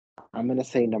 I'm gonna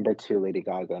say number two, Lady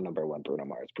Gaga. Number one, Bruno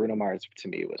Mars. Bruno Mars to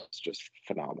me was just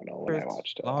phenomenal when I Chris,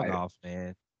 watched it. log off,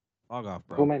 man. Log off,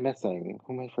 Who am bro. I missing?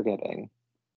 Who am I forgetting?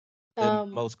 The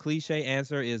most cliche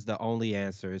answer is the only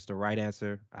answer. It's the right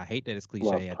answer. I hate that it's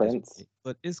cliche at this Prince. point,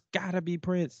 but it's gotta be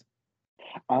Prince.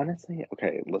 Honestly,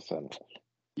 okay, listen.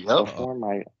 Yep. Before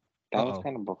my that was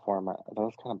kind of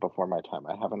before my time.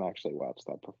 I haven't actually watched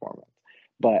that performance.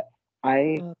 But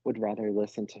I would rather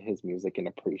listen to his music and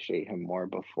appreciate him more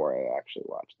before I actually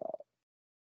watch that.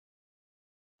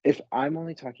 If I'm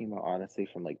only talking about honestly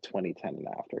from like 2010 and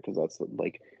after, because that's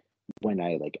like when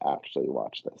I like actually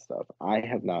watch this stuff. I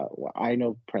have not. I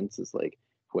know Prince is like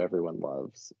who everyone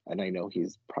loves, and I know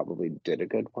he's probably did a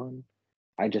good one.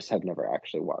 I just have never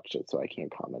actually watched it, so I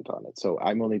can't comment on it. So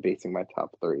I'm only basing my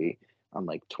top three on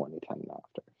like 2010 and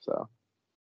after. So,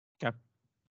 okay.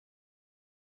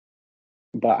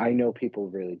 But I know people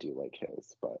really do like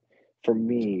his. But for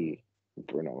me,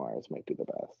 Bruno Mars might be the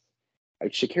best.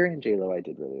 Shakira and J Lo, I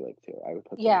did really like too. I would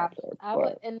put them up there. I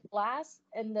would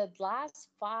in the last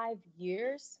 5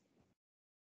 years.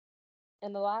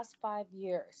 In the last 5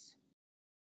 years,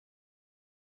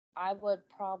 I would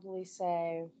probably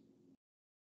say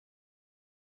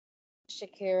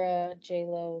Shakira, J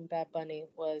Lo, and Bad Bunny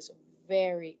was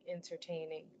very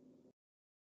entertaining.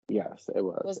 Yes, it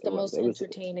was. Was the most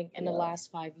entertaining in the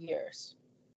last 5 years.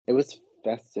 It was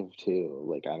festive too.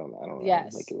 Like I don't know.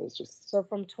 Yes. Like it was just. So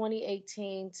from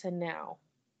 2018 to now,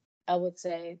 I would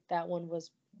say that one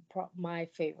was my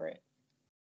favorite.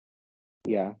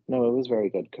 Yeah, no, it was very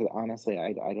good because honestly,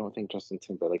 I don't think Justin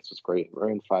Timberlake's was great.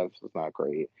 Maroon 5 was not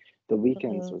great. The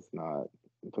Weeknd's was not.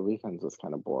 The Weeknd's was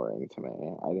kind of boring to me.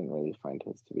 I didn't really find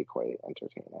his to be quite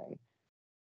entertaining.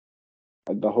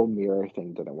 The whole mirror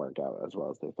thing didn't work out as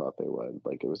well as they thought they would.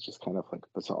 Like it was just kind of like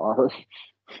bizarre.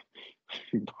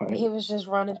 But He was just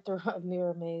running through a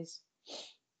mirror maze.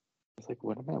 it's like,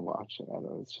 what am I watching? I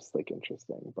know it's just like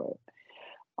interesting, but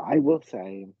I will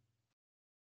say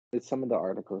it's some of the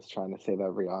articles trying to say that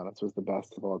Rihanna's was the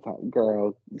best of all time.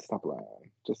 Girl, stop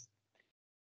lying. Just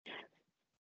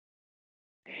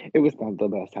it was not the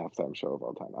best halftime show of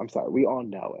all time. I'm sorry. We all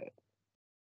know it.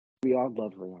 We all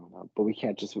love Rihanna, but we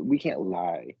can't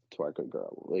lie to our good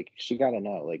girl. Like she gotta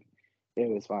know, like it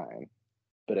was fine,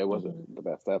 but it wasn't the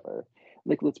best ever.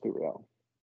 Like let's be real.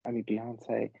 I mean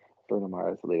Beyonce, Bruno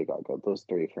Mars, Lady Gaga, those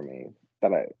three for me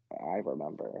that I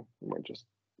remember were just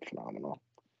phenomenal.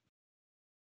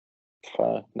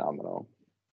 Phenomenal.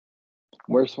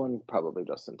 Worst one, probably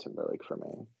Justin Timberlake for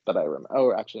me. That I remember.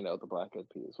 Oh, actually, no, the Black Eyed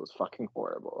Peas was fucking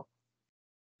horrible.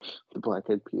 The Black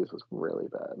Eyed Peas was really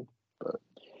bad. But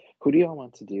who do y'all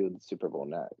want to do the Super Bowl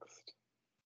next?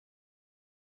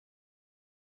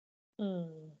 Hmm.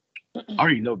 I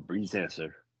already know Bree's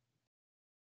answer.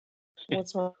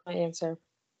 What's my answer?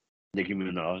 Nicki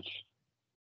Minaj.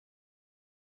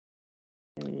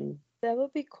 That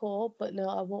would be cool, but no,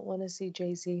 I won't want to see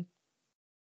Jay-Z.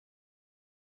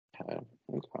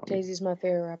 Jay-Z's my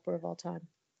favorite rapper of all time.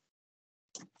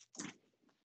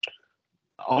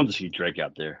 I want to see Drake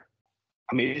out there.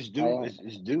 I mean, it's due.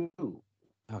 It's due.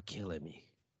 Y'all killing me.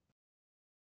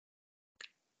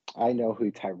 I know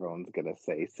who Tyrone's gonna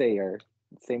say. Say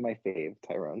my fave,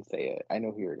 Tyrone. Say it. I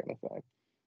know who you're gonna say.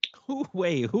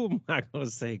 Wait, who am I gonna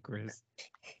say, Chris?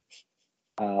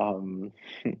 I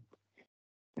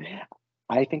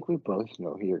think we both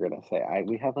know who you're gonna say.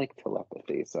 We have like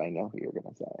telepathy, so I know who you're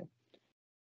gonna say.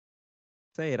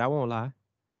 Say it. I won't lie.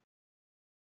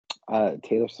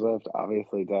 Taylor Swift,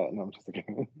 obviously. No, I'm just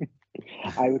kidding.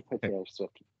 I would put Taylor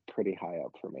Swift pretty high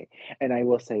up for me. And I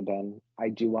will say, Ben, I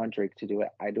do want Drake to do it.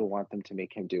 I don't want them to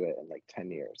make him do it in like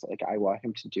 10 years. Like, I want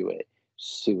him to do it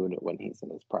soon when he's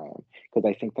in his prime. Because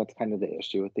I think that's kind of the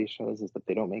issue with these shows is that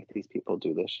they don't make these people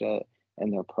do this shit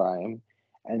in their prime.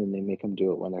 And then they make them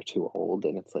do it when they're too old.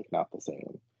 And it's like not the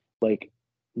same. Like,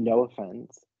 no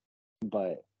offense,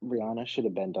 but Rihanna should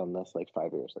have been done this like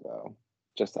 5 years ago.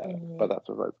 Just saying. But that's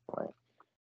besides the point.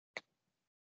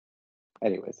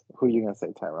 Anyways, who are you gonna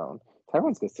say, Tyrone?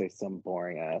 Tyrone's gonna say some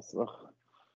boring ass. Ugh.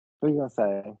 Who are you gonna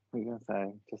say? Who are you gonna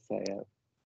say? Just say it.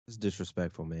 It's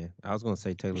disrespectful, man. I was gonna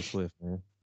say Taylor Swift, man.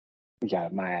 Yeah,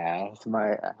 my ass.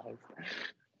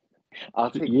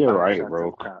 I'll take You're 5 right, shots bro.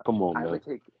 of Crown. Come on, I man. would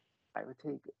take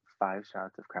 5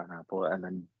 shots of Crown Apple and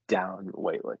then down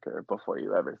white liquor before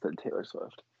you ever said Taylor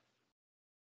Swift.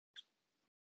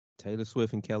 Taylor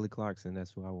Swift and Kelly Clarkson.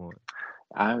 That's who I want.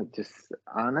 I'm just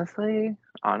honestly,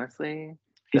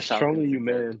 He's trolling you,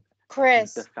 man.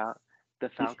 Chris. The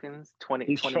Falcons 28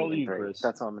 He's trolling and you, 3. Chris.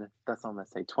 That's all I'm gonna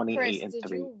say. 28 Chris, and 3.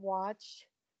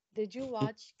 did you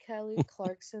watch Kelly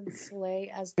Clarkson slay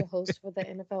as the host for the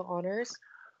NFL Honors?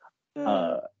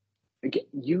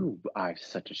 You are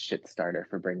such a shit starter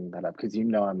for bringing that up because you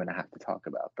know I'm gonna have to talk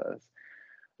about this.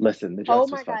 Listen, the dress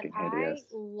was fucking hideous.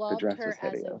 I loved her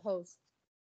as a host.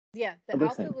 Yeah, the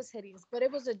Listen. outfit was hideous, but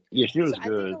it was she was I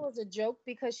good. think it was a joke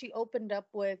because she opened up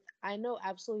with, I know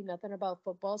absolutely nothing about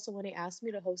football, so when he asked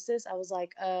me to host this, I was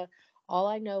like, all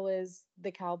I know is the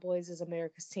Cowboys is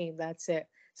America's team. That's it.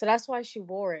 So that's why she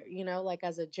wore it, like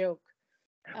as a joke.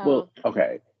 Well,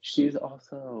 okay. She's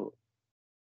also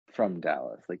from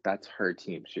Dallas. Like that's her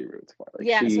team she roots for. Like,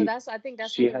 yeah, so I think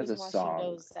that's she the has reason a why song. she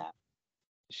knows that.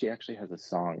 She actually has a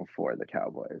song for the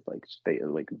Cowboys. Like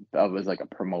that was like a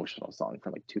promotional song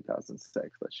from like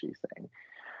 2006 that she sang.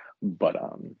 But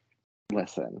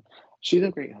listen, she's a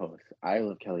great host. I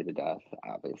love Kelly to death,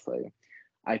 obviously.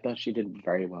 I thought she did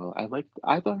very well.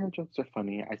 I thought her jokes are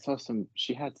funny.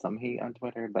 She had some hate on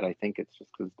Twitter, but I think it's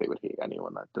just because they would hate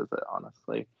anyone that does it,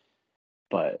 honestly.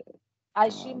 But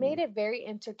she made it very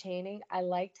entertaining. I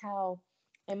liked how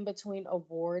in between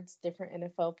awards, different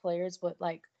NFL players would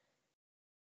like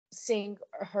sing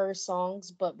her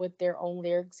songs, but with their own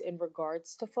lyrics in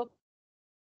regards to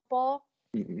football.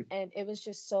 And it was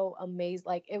just so amazing.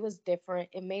 Like it was different.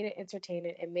 It made it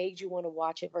entertaining. It made you want to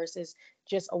watch it versus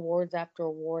just awards after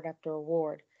award after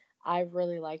award. I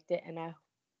really liked it, and I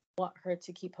want her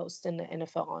to keep hosting the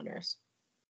NFL Honors.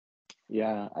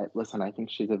 Yeah, listen, I think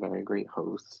she's a very great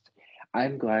host.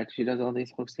 I'm glad she does all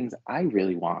these hostings. I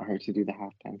really want her to do the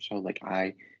halftime show. Like,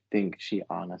 I think she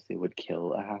honestly would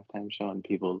kill a halftime show, and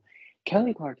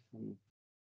Kelly Clarkson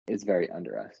is very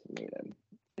underestimated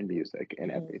in music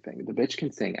and everything. The bitch can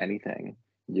sing anything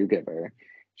you give her.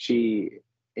 She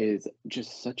is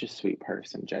just such a sweet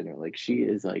person, genuinely. Like, she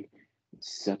is like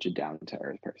such a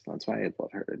down-to-earth person. That's why I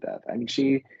love her to death. I mean,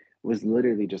 she was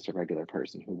literally just a regular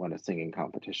person who won a singing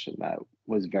competition that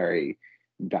was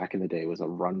back in the day, was a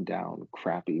rundown,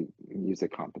 crappy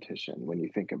music competition. When you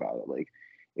think about it, like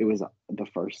it was the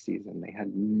first season, they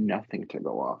had nothing to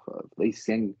go off of.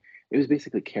 It was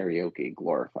basically karaoke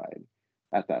glorified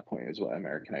at that point, is what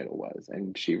American Idol was,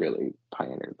 and she really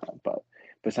pioneered that. But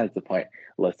besides the point,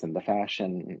 listen, the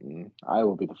fashion, I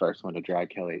will be the first one to drag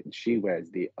Kelly. She wears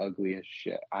the ugliest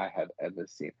shit I have ever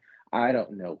seen. I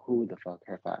don't know who the fuck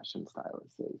her fashion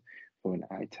stylist is, but when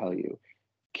I tell you,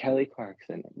 Kelly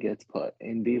Clarkson gets put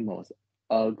in the most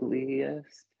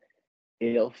ugliest,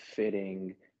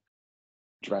 ill-fitting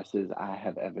dresses I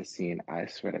have ever seen. I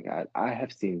swear to God, I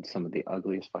have seen some of the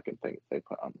ugliest fucking things they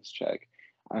put on this chick.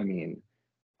 I mean,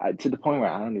 to the point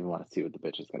where I don't even want to see what the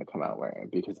bitch is going to come out wearing,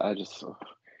 because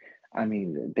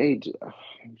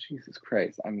Jesus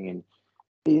Christ. I mean,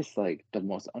 it's like the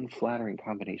most unflattering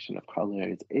combination of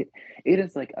colors. It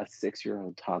is like a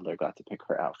 6-year-old toddler got to pick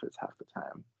her outfits half the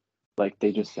time. Like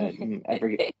they just said,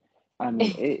 every. I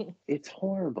mean, it's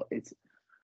horrible. It's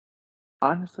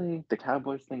honestly the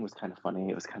Cowboys thing was kind of funny.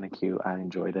 It was kind of cute. I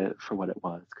enjoyed it for what it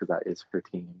was because that is her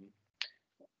team.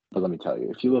 But let me tell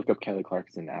you, if you look up Kelly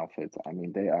Clarkson outfits, I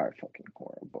mean, they are fucking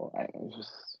horrible.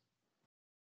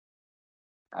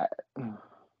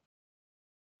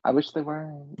 I wish they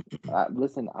weren't.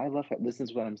 Listen, I love it. This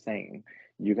is what I'm saying.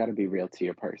 You got to be real to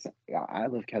your person. Yeah, I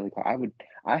love Kelly Clarkson.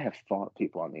 I have fought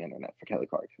people on the internet for Kelly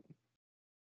Clarkson.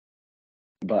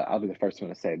 But I'll be the first one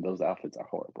to say those outfits are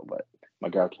horrible. But my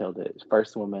girl killed it.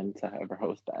 First woman to ever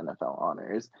host the NFL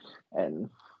honors. And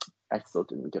I still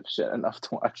didn't give a shit enough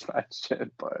to watch that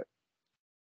shit. But,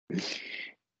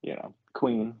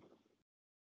 Queen.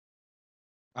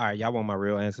 All right, y'all want my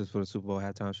real answers for the Super Bowl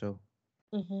halftime show?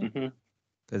 Mm-hmm. Because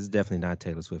it's definitely not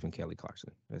Taylor Swift and Kelly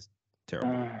Clarkson. That's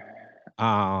terrible.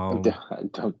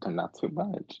 Don't not too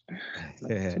much.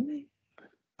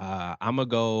 I'm gonna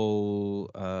go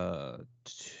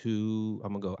two.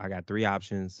 I got three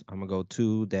options. I'm gonna go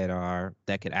two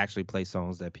that could actually play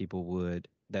songs that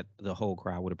that the whole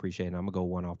crowd would appreciate. And I'm gonna go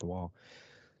one off the wall.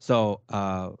 So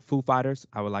Foo Fighters,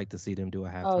 I would like to see them do a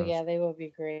halftime. Oh yeah, they would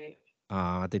be great.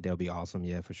 I think they'll be awesome.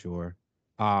 Yeah, for sure.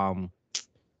 Outkast,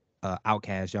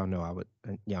 y'all know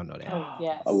that. Oh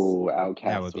yes. Oh, Outkast.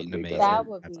 That would be an amazing. That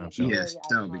would be show. Yes, really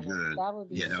that would be iconic. good. That would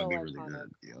be that so would be really iconic.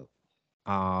 good.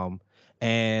 Yeah.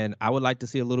 And I would like to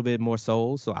see a little bit more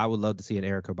soul, so I would love to see an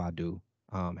Erykah Badu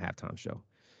halftime show.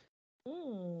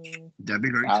 That'd be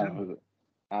great too.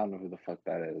 I don't know who the fuck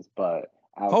that is, but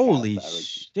Outkast, holy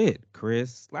shit,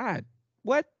 Chris!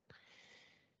 What?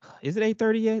 Is it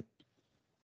 8:30 yet?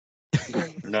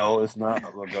 No, it's not.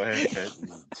 Well, go ahead.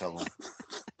 Tell them.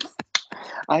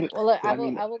 I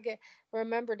will get.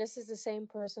 Remember, this is the same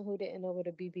person who didn't know what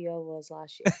a BBL was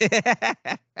last year.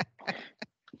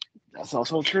 That's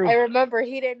also true. I remember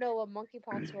he didn't know what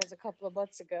monkeypox was a couple of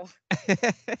months ago.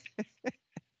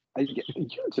 You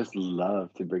just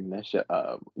love to bring that shit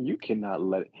up. You cannot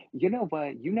let it. You know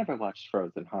what? You never watched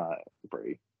Frozen, huh,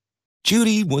 Brie?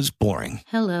 Judy was boring.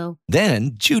 Hello.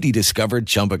 Then Judy discovered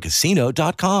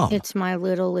ChumbaCasino.com. It's my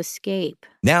little escape.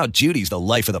 Now Judy's the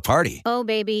life of the party. Oh,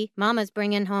 baby, mama's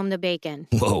bringing home the bacon.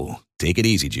 Whoa, take it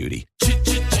easy, Judy.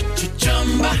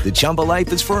 The Chumba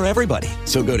life is for everybody.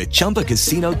 So go to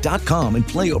ChumbaCasino.com and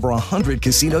play over 100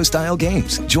 casino-style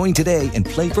games. Join today and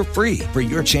play for free for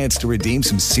your chance to redeem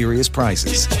some serious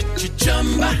prizes.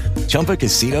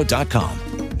 ChumbaCasino.com.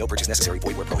 No purchase necessary.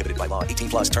 Void where prohibited by law. 18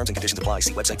 plus terms and conditions apply.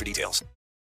 See website for details.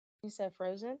 You said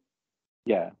Frozen?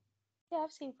 Yeah. Yeah,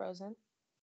 I've seen Frozen.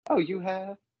 Oh, you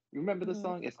have? You remember the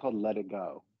song? It's called Let It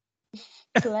Go.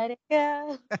 Let it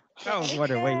go. I was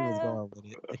wondering where he was going with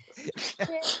it.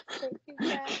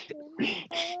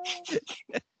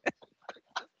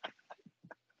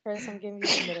 Chris, I'm giving you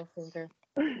the middle finger.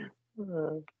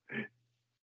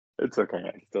 It's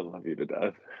okay. I still love you to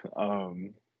death.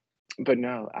 But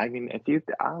no, I mean,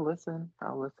 I'll listen.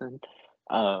 I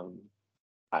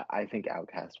think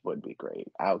Outkast would be great.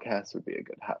 Outkast would be a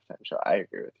good halftime show. I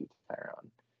agree with you,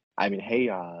 Tyrone. I mean, Hey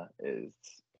Ya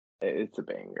it's a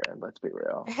banger. Let's be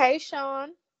real. Hey,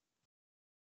 Sean.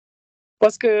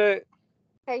 What's good?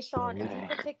 Hey, Sean, if you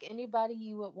could pick anybody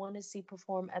you would want to see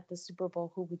perform at the Super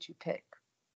Bowl, who would you pick?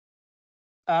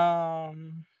 That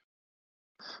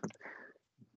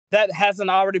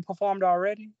hasn't already performed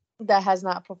already? That has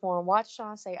not performed. Watch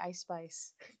Sean say Ice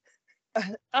Spice.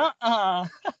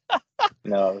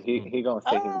 No, he gonna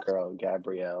say his girl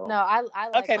Gabrielle. No, I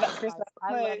like okay, Ice Spice.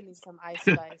 I love me some Ice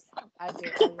Spice. I do.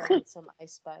 I love me some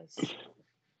Ice Spice.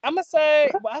 I'm gonna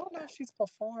say, well, I don't know if she's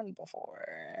performed before.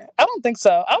 I don't think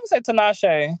so. I would say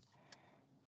Tinashe.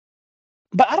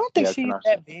 But I don't think she's Tinashe.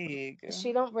 that big.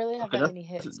 She don't really have that many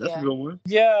hits. That's a good one.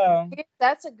 Yeah.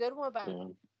 That's a good one, but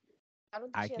I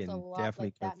don't think I she has can a lot,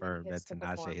 definitely like, confirm that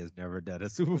Tinashe Tinashe has never done a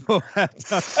Super Bowl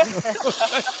halftime.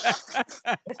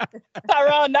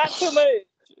 Tyrone, not too much.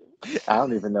 I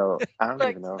don't even know if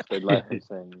they let her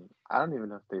sing. I don't even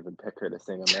know if they would pick her to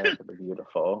sing America the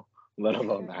Beautiful, let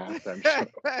alone the halftime show.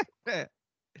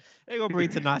 They gonna bring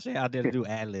Tinashe out there to do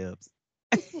ad libs.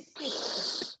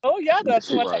 Oh, y'all got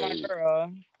too much on Right. my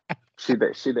girl. She the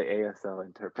ASL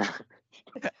interpreter.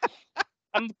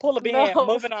 I'm gonna pull a band.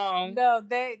 Moving on. No,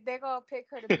 they're gonna pick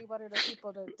her to be one of the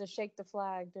people to shake the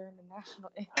flag during the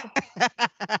national anthem.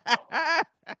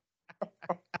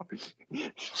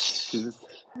 She's just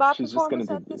gonna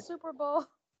at do the Super Bowl.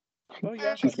 Oh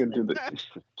yeah. She's gonna do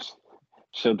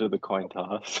she'll do the coin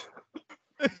toss.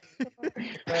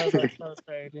 That's so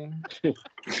crazy.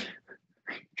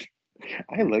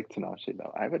 I like Tinashe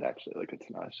though. I would actually like a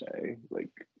Tinashe. Like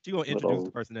You gonna introduce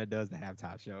the person that does the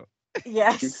halftime show?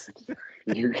 Yes.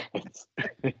 You guys.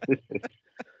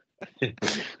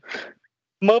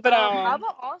 Moving I on.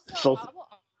 would So-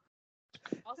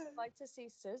 also like to see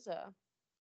SZA.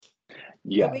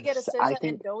 Yes, If we get a I SZA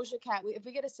think and Doja Cat, if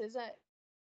we get a SZA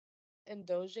and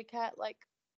Doja Cat like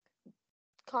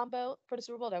combo for the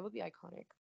Super Bowl, that would be iconic.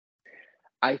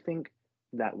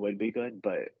 that would be good,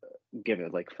 but give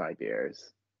it like 5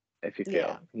 years. If you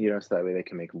Yeah. feel, so that way they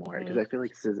can make more. Because I feel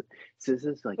like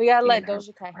SZA's like We gotta let in her,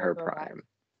 Doja Cat hair her grow back. prime.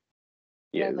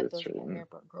 We Yeah, gotta let that's Doja Cat true. hair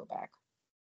grow back.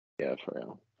 Yeah, for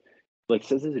real. Like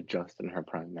SZA's just in her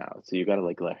prime now, so you gotta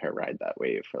like let her ride that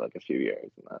wave for like a few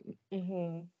years, and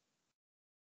then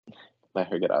let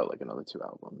her get out like another 2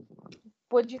 albums.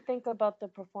 What did you think about the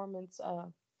performance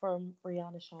from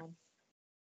Rihanna, Sean?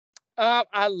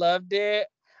 I loved it.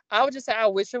 I would just say I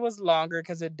wish it was longer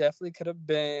because it definitely could have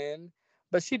been.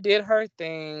 But she did her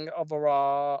thing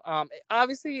overall.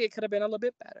 Obviously it could have been a little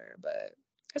bit better, but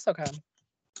it's okay.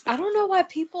 I don't know why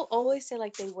people always say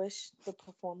like they wish the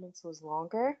performance was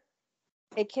longer.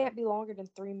 It can't be longer than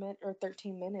 3 minutes or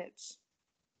 13 minutes.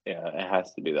 Yeah, it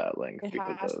has to be that length It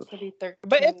because has of. to be 13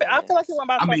 But minutes. I feel like it went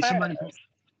by I so mean, fast. somebody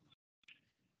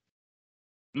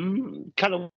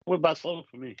kind of went by slow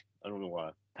for me. I don't know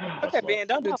why. Okay, Ben,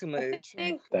 don't do too I much.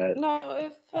 think That- no,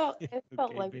 it felt Okay,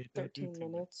 like Ben, don't do 13 too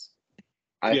much. minutes.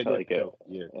 I Yeah, felt like it.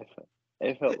 yeah.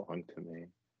 It felt long to me.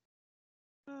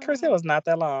 Chris, it was not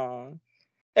that long.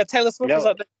 If Taylor Swift was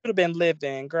No. up there, it would have been lived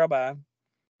in. Girl, bye.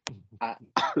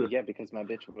 Yeah, because my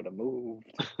bitch would have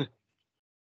moved.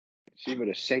 She would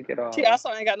have shaken it off. She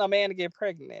also ain't got no man to get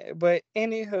pregnant. But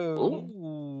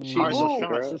anywho, She All right, so moved,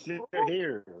 Sean, girl. since you're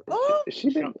here, She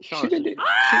been. Sean,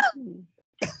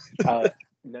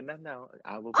 No.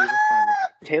 I will be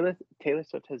responding. Taylor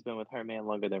Swift has been with her man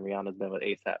longer than Rihanna's been with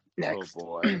ASAP. Next.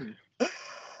 Oh boy.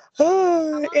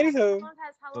 anywho,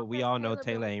 But we all know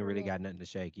Taylor ain't really got nothing to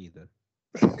shake either.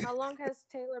 How long has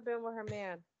Taylor been with her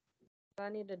man? I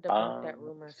need to debunk that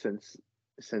rumor. Since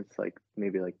like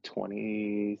maybe like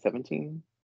 2017.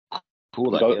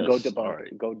 Cool. Go I guess. debunk. All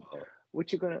right. Go.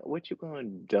 What you gonna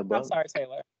debunk? I'm sorry,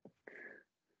 Taylor.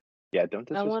 Yeah,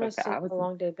 don't I want to disrespect see her. how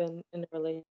long they've been in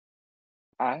a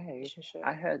relationship.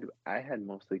 I had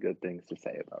mostly good things to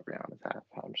say about Rihanna's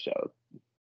halftime show.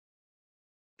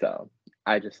 So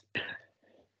I just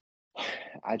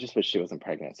wish she wasn't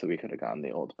pregnant so we could have gotten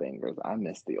the old bangers. I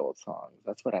miss the old songs.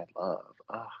 That's what I love.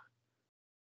 Ugh.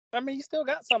 I mean, you still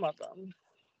got some of them.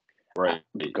 Right.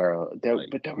 Girl, there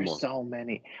Like, were come on. so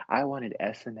many. I wanted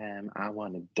S&M. I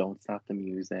wanted Don't Stop the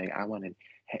Music. I wanted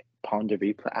Ponder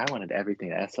Replay. I wanted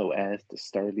everything. SOS,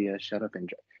 Disturbia, Shut Up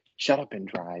and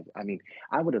Drive. I mean,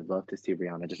 I would have loved to see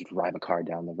Rihanna just drive a car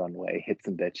down the runway, hit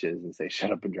some bitches, and say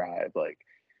 "Shut up and drive." Like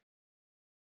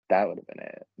that would have been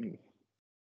it.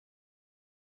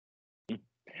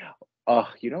 Oh,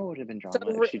 you know what would have been drama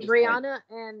So if she just Rihanna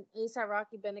and A$AP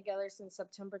Rocky been together since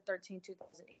September 13,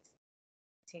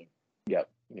 2018. Yep.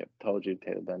 Told you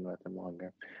Taylor been with him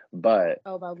longer, but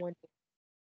Oh, by 1 year.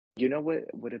 you know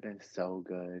what would have been so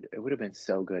good? It would have been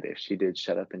so good if she did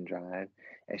Shut Up and Drive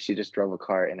and she just drove a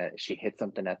car and she hit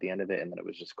something at the end of it and then it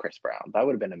was just Chris Brown. That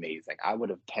would have been amazing. I would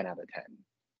have 10 out of 10.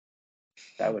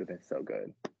 That would have been so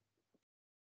good.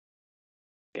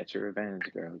 Get your revenge,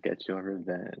 girl. Get your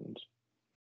revenge.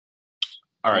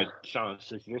 All right, Sean,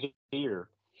 since you're here,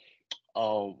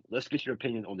 let's get your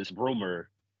opinion on this rumor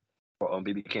on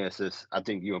BB Kansas. I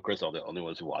think you and Chris are the only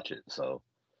ones who watch it. So,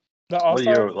 what are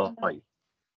your what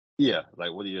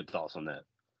are your thoughts on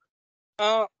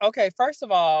that? Okay, first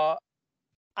of all,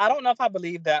 I don't know if I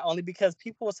believe that only because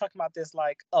people was talking about this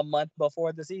like a month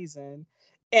before the season,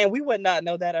 and we would not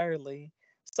know that early.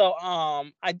 So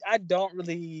I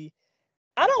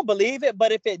don't believe it,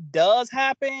 but if it does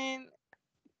happen,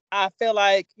 I feel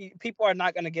like people are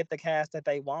not going to get the cast that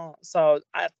they want. So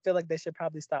I feel like they should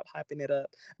probably stop hyping it up.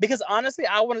 Because honestly,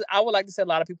 I would like to see a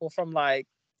lot of people from like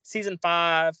season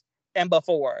 5 and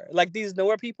before. Like these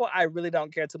newer people, I really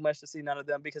don't care too much to see none of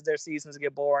them because their seasons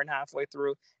get boring halfway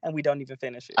through and we don't even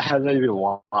finish it. I haven't even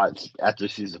watched after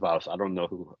season 5, so I don't know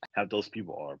who half those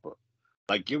people are. But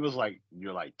like, give us like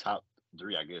your like top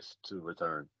 3, I guess, to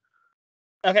return.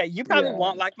 Okay, you probably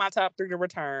won't like my top 3 to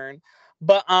return,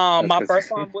 but my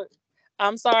first one would.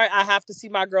 I'm sorry, I have to see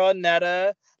my girl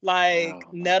Netta. Like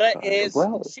Netta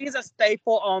she's a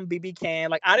staple on BB Can.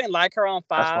 Like I didn't like her on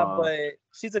 5, but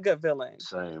she's a good villain.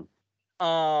 Same.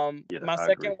 My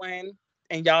second one,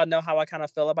 and y'all know how I kind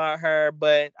of feel about her,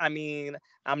 but I mean,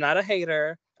 I'm not a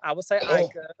hater. I would say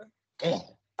Ika.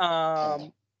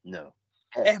 No.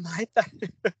 Am I?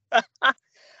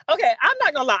 Okay, I'm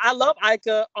not gonna lie. I love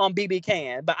Ika on BB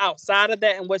Can, but outside of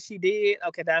that and what she did,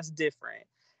 okay, that's different.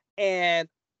 And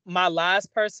my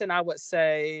last person, I would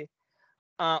say,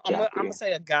 I'm gonna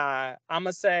say a guy. I'm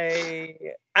gonna say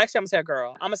a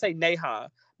girl. I'm gonna say Neha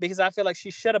because I feel like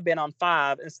she should have been on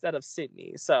 5 instead of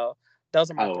Sydney. So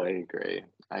those are my 3.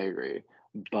 I agree.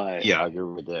 But Yeah, I agree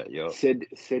with that. Yo,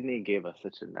 Sydney gave us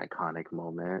such an iconic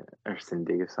moment. Or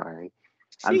Cindy, sorry.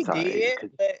 She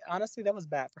did, but honestly, that was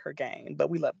bad for her game. But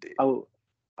we loved it. Oh,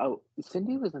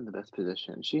 Cindy was in the best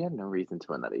position. She had no reason to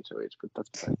win that HOH, but that's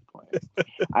beside the point.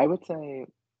 I would say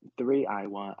 3.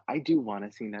 I do want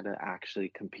to see Netta actually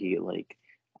compete like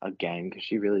again because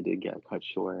she really did get cut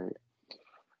short.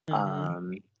 If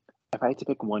I had to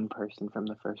pick one person from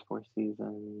the first 4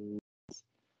 seasons,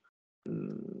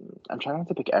 I'm trying not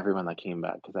to pick everyone that came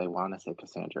back because I want to say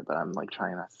Cassandra, but I'm like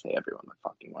trying not to say everyone that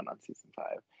fucking won on season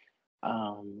 5.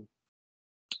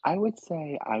 I would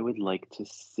say I would like to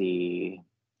see.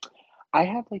 I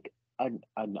have like an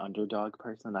underdog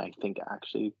person that I think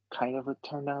actually kind of would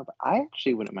turn up. I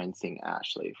actually wouldn't mind seeing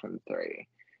Ashley from 3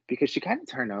 because she kind of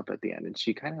turned up at the end, and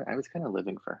I was kind of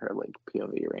living for her like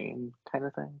POV reign kind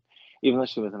of thing, even though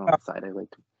she wasn't on the side. I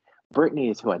liked Brittany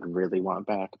is who I'd really want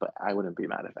back, but I wouldn't be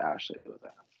mad if Ashley was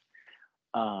out.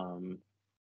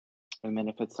 And then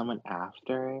if it's someone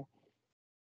after,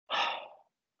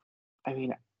 I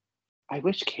mean, I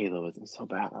wish Kayla wasn't so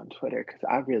bad on Twitter because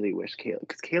I really wish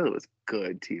because Kayla was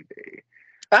good TV.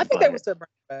 I think they would still bring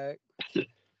her back.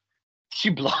 She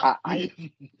blocked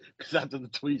me because after the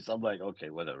tweets, I'm like, okay,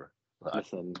 whatever.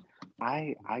 Listen,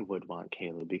 I would want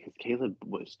Kayla because Kayla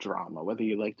was drama, whether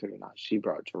you liked her or not. She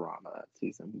brought drama that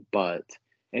season,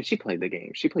 and she played the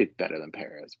game. She played better than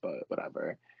Paris, but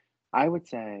whatever. I would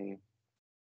say,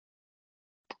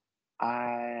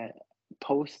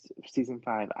 post season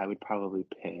 5, I would probably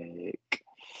pick.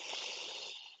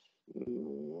 I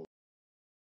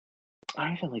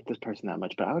don't even like this person that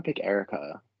much, but I would pick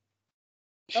Erica.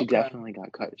 She definitely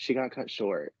got cut. She got cut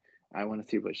short. I want to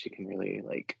see what she can really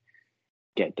like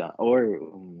get done. Or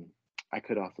I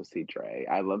could also see Dre.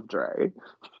 I love Dre.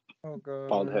 Oh god.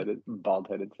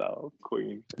 Bald-headed self,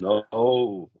 queen.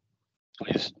 No.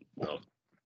 Please, no.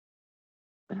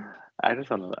 I just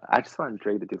want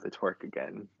Dre to do the twerk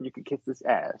again. You can kiss this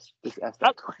ass. This ass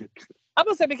that twerks. I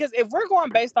would say because if we're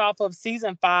going based off of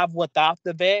season 5 without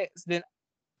the vets, then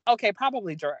okay,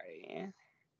 probably Dre.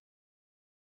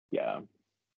 Yeah.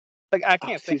 Like I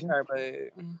can't think her,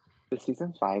 but the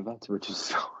season 5 vets were just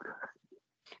so good.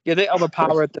 Yeah, they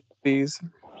overpowered the movies.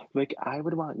 Like I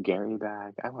would want Gary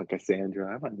back. I want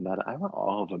Cassandra. I want Netta. I want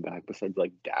all of them back besides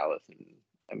like Dallas and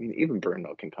I mean even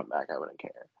Bruno can come back. I wouldn't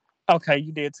care. Okay,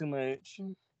 you did too much.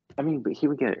 I mean, but he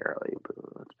would get it early. But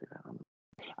let's be honest.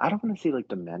 I don't want to see like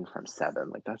the men from 7.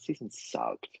 Like that season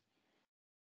sucked.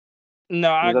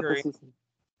 No, I agree.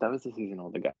 That was the season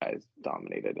all the guys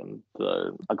dominated and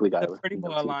the ugly guy was Pretty Boy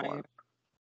Alliance.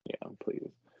 Yeah, please.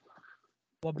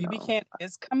 Well, BB Can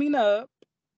is coming up,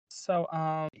 so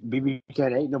BB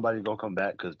Can ain't nobody gonna come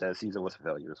back because that season was a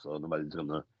failure, so nobody's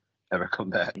gonna ever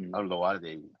come back. I don't know why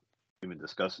they even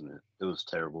discussing it. It was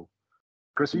terrible.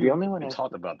 Chris, the only one we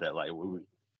talked about that. Like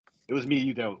it was me and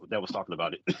you that was talking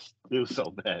about it. It was so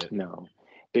bad. No,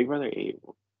 Big Brother 8.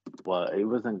 Well, it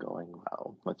wasn't going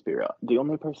well. Let's be real. The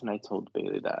only person I told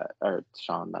Bailey or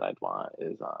Sean that I'd want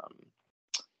is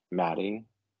Maddie.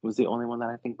 Was the only one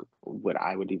that I think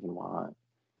I would even want.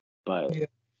 But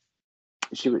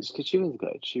she was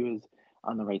good. She was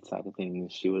on the right side of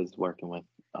things. She was working with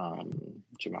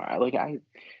Jamara. Like I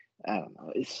don't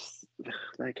know. It's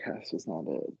that cast was not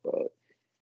it, but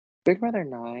Big Brother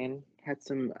 9 had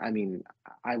some. I mean,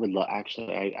 I would love.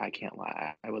 Actually, I can't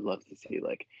lie. I would love to see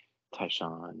like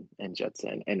Tyshawn and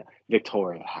Jetson and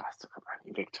Victoria has to come. I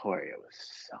mean, Victoria was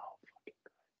so fucking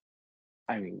good.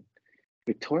 I mean,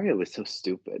 Victoria was so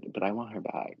stupid, but I want her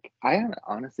back. I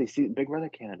honestly see Big Brother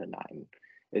Canada 9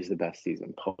 is the best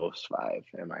season post 5,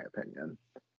 in my opinion.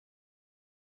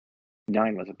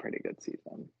 9 was a pretty good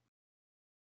season.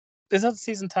 Is that the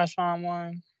season Tyshawn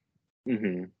won?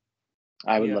 Mm-hmm.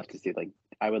 I would love to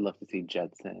see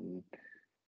Jetson,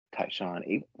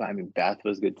 Tyshawn. I mean, Beth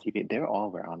was good TV. They all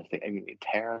were, honestly. I mean,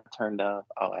 Tara turned up.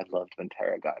 Oh, I loved when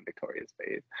Tara got in Victoria's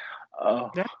face.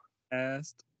 Oh, that's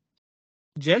fast.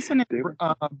 Jetson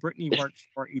and Brittany worked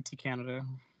for ET Canada.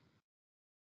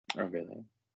 Oh, really?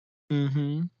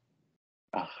 Mm-hmm.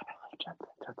 Oh, I love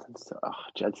Jetson.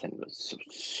 Jetson was so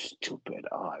stupid.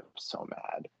 Oh, I'm so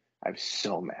mad. I'm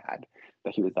so mad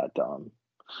that he was that dumb.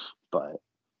 But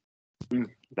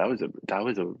that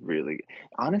was a really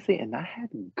honestly, and that had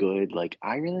good. Like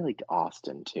I really liked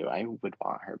Austin too. I would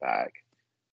want her back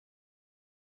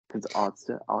because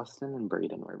Austin and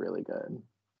Brayden were really good.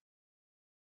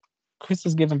 Chris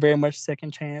is giving very much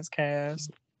second chance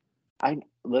cast.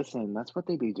 Listen, that's what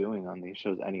they be doing on these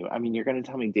shows anyway. I mean, you're gonna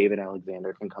tell me David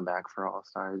Alexander can come back for All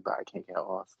Stars, but I can't get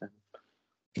Austin.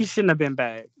 He shouldn't have been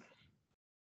back.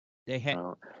 They had.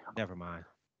 Never mind.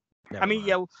 I mean,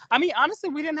 honestly,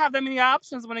 we didn't have that many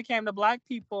options when it came to Black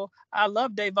people. I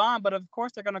love Davon, but of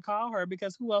course they're gonna call her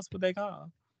because who else would they call?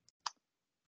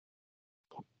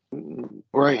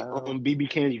 Right. On BB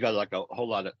Can, you got like a whole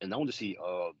lot of, and I want to see.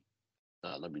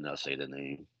 Let me not say the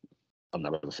name. I'm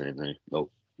not gonna say the name.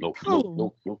 Nope.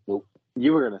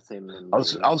 You were gonna say the name. I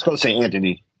was gonna say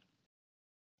Anthony.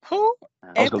 Who?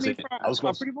 I was gonna say. from I was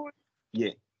gonna. Pretty Boy?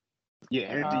 Yeah.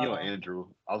 Anthony or Andrew.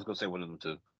 I was gonna say one of them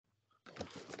too.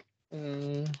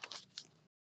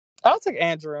 I'll take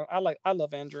Andrew. I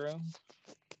love Andrew.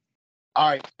 All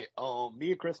right.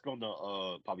 Me and Chris gonna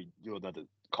probably do another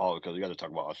call because we got to talk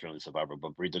about Australian Survivor.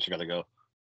 But Bree, don't you gotta go?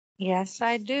 Yes,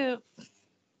 I do.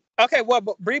 Okay, well,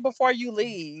 Bree, before you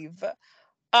leave,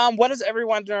 what is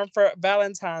everyone doing for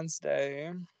Valentine's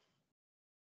Day?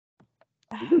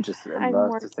 You just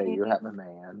love to say you have a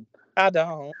man. I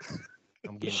don't.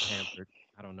 I'm getting pampered.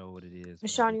 I don't know what it is.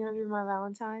 Sean, you want to be my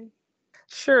Valentine?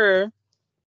 Sure.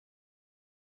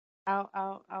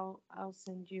 I'll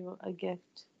send you a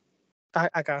gift.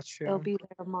 I got you. It'll be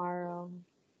there tomorrow.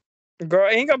 Girl,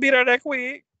 ain't gonna be there that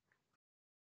quick.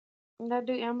 I'm gonna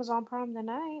do Amazon Prime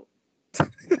tonight.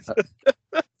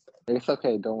 It's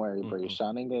okay, don't worry, Bree.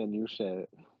 Sean ain't getting you shit.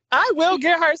 I will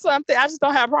get her something. I just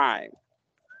don't have Prime.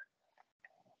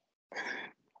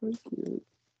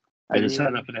 I just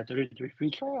signed up for that 33 free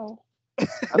trial.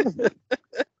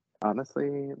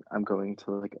 Honestly, I'm going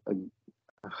to like I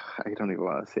don't even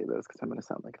want to say this because I'm gonna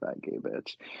sound like that gay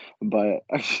bitch, but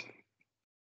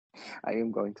I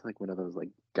am going to like one of those like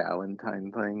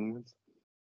Galentine things.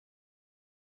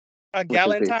 A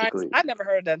Galentine's? I never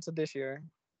heard of that until this year.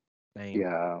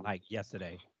 Yeah, like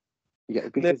yesterday. Yeah,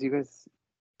 because you guys.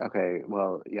 Okay,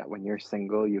 well, yeah. When you're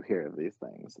single, you hear of these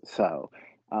things. So,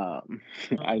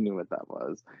 I knew what that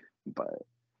was, but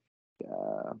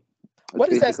yeah. What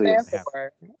does that stand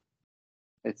for?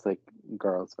 It's like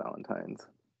girls' Valentines.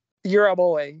 You're a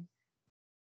boy.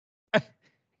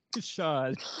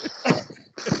 Sean.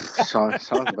 Sean's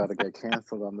about to get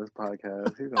canceled on this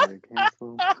podcast. He's gonna get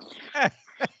canceled.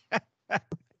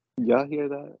 Y'all hear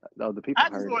that? No, the people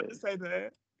heard it. I just wanted to say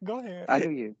that. Go ahead. I knew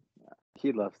you.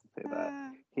 He loves to say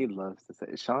that. He loves to say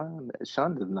it. Sean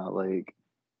does not like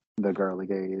the girly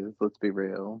gays. Let's be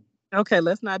real. Okay,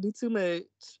 let's not do too much.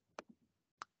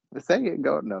 Say it.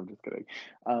 Go. No, I'm just kidding.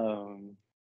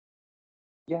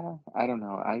 Yeah, I don't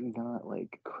know. I'm not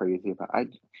like crazy about.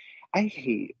 I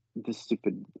hate this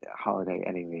stupid holiday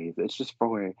anyways. It's just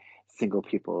for single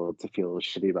people to feel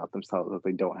shitty about themselves if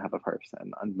they don't have a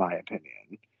person, in my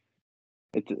opinion.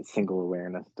 It's a single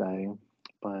awareness day.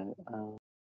 But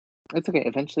it's okay.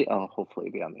 Eventually I'll hopefully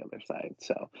be on the other side.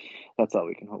 So that's all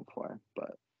we can hope for.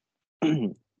 But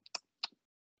oh,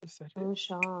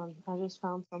 Sean, I just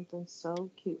found something so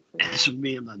cute for you. It's for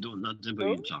me. I'm not doing nothing but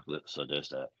eating chocolate. So there's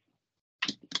that.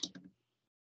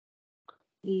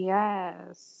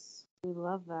 Yes. We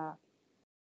love that.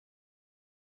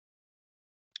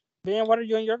 Ben, what are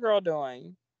you and your girl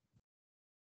doing?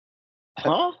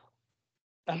 Huh?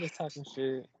 I'm just talking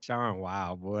shit. Sean,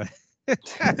 wow, boy.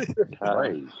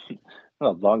 Right.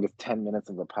 The longest 10 minutes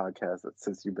of the podcast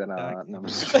since you've been on. No,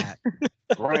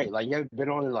 right, like you've been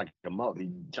on it like a month.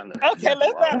 Okay,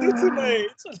 let's not do too much.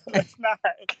 Let's not.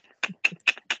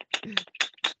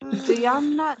 Do y'all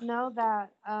not know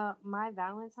that my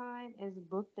Valentine is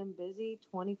booked and busy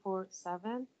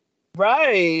 24/7?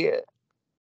 Right.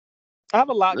 I have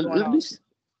a lot going on.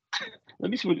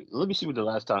 Let me see what the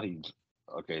last time he.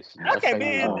 Okay. So okay,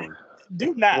 man.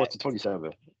 Do not. What's the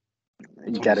 27?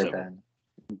 Get her, Ben.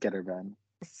 Get her, Ben.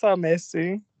 So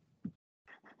messy.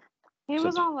 He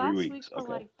was on last week for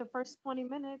like the first 20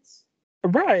 minutes.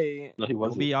 Right. No, he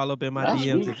wasn't. Be all up in my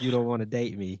DMs if you don't want to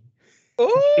date me.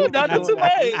 Ooh, don't do too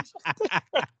much.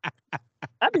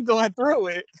 I've been going through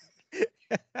it.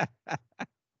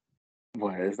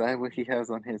 What is that? What he has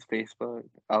on his Facebook?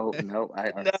 Oh no,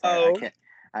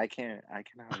 I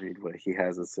cannot read what he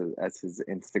has as his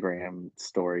Instagram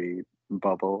story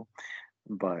bubble.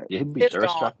 But yeah, he'd be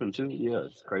thirst trapping too. Yeah,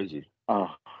 it's crazy.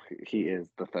 Oh, he is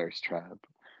the thirst trap.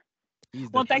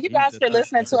 Well, thank you guys for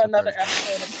listening to another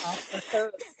episode of Off the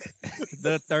Hook.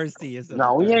 The thirstiest.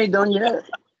 No, we ain't done yet.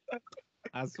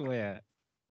 I swear.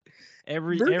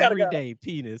 Every day,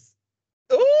 penis.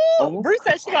 Ooh, Bree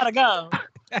said she gotta go.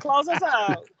 Close us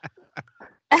out.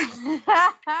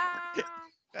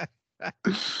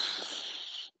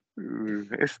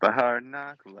 It's the hard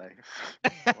knock life.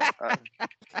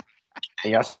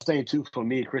 And y'all stay tuned for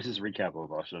me and Chris's recap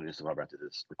of Australian Survivor after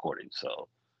this recording. So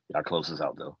I'll close this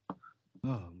out though.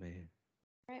 Oh man.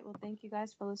 All right. Well, thank you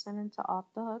guys for listening to Off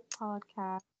the Hook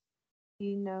podcast.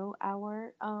 You know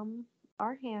our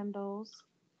handles.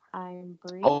 I'm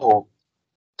Bree. Oh,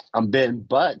 I'm Ben,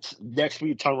 but next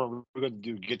week, Tyrone, we're going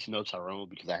to get to know Tyrone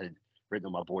because I had written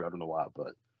on my board. I don't know why,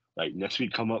 but like next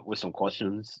week, come up with some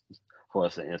questions for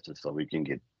us to answer so we can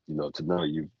get to know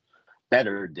you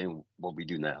better than what we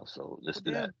do now. So let's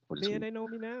do that for this week. They know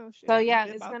me now. Shit, So yeah,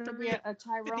 it's it's about gonna be a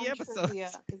Tyrone episodes.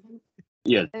 trivia.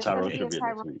 Yeah, It's Tyrone gonna be a trivia next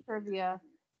Tyrone week. trivia,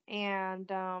 and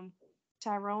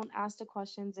Tyrone asks the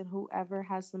questions, and whoever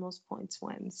has the most points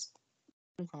wins.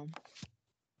 Okay.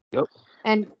 Yep.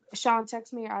 And Sean,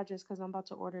 text me your address because I'm about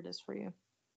to order this for you.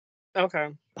 Okay.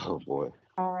 Oh boy.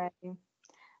 All right.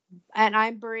 And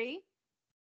I'm Bree.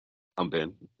 I'm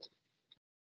Ben.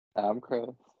 I'm Chris.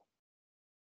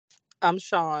 I'm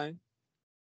Sean.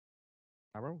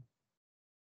 Tyrone.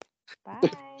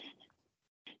 Bye.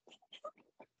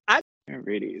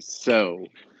 Alrighty, so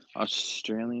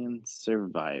Australian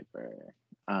Survivor.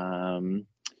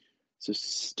 So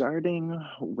starting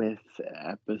with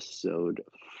episode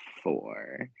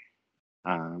 4.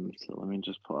 So let me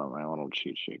just pull out my little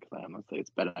cheat sheet because I honestly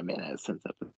it's been a minute since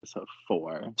episode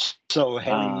 4. So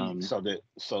Haley, so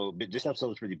this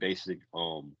episode is pretty basic.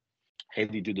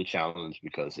 Haley did the challenge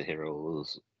because the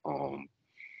heroes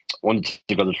wanted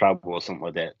to go to tribal or something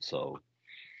like that. So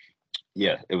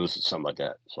yeah, it was something like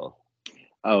that. So.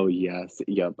 Oh yes,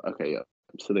 yep, okay, yep.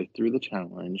 So they threw the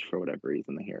challenge for whatever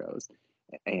reason, the heroes,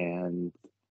 and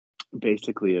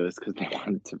basically it was because they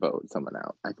wanted to vote someone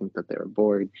out. I think that they were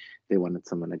bored. They wanted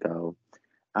someone to go.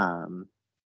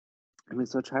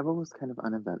 So tribal was kind of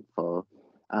uneventful.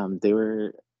 They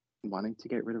were wanting to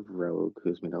get rid of Rogue,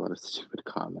 who's made a lot of stupid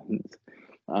comments.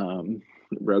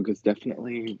 Rogue is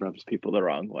definitely rubs people the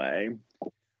wrong way.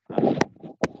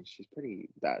 She's pretty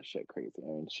batshit crazy. I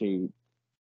mean, she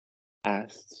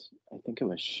asked, I think it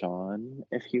was Sean,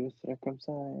 if he was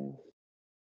circumcised,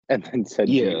 and then said,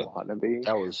 "Do you want to be?"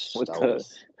 That was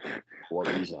what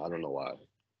reason? I don't know why.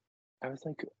 I was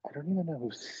like, I don't even know who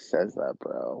says that,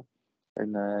 bro.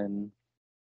 And then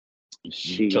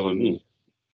she told Nina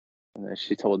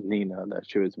that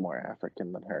she was more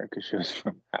African than her because she was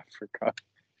from Africa.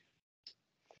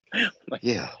 Like,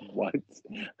 yeah. What?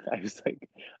 I was like,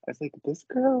 this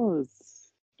girl is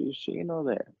she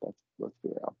there. Let's be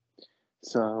real.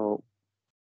 So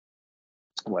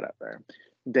whatever.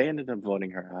 They ended up voting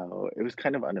her out. It was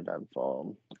kind of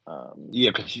uneventful.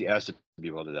 Yeah, because she asked to be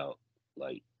voted out.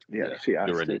 She asked to be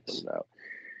voted out.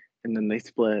 And then they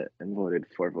split and voted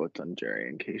 4 votes on Jerry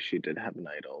in case she did have an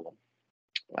idol.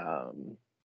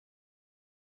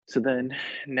 So then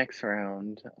next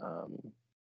round,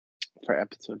 for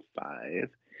episode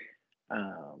 5,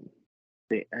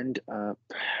 they end up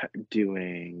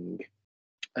doing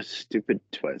a stupid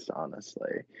twist,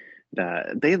 honestly,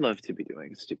 that they love to be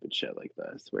doing stupid shit like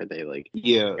this, where they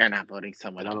you're not voting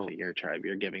someone off of your tribe,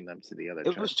 you're giving them to the other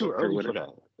tribe. It was too early for that.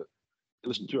 It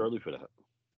was too early for that.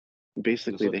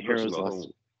 Basically, the heroes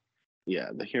lost.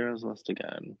 Yeah, the heroes lost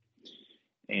again,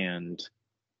 and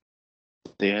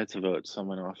they had to vote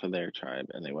someone off of their tribe,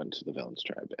 and they went to the villain's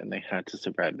tribe, and they had to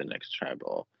survive the next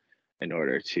tribal in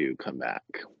order to come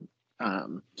back.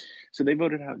 So they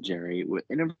voted out Jerry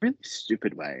in a really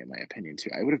stupid way, in my opinion, too.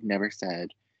 I would have never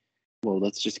said, well,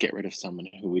 let's just get rid of someone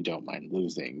who we don't mind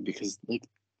losing, because,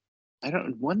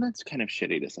 that's kind of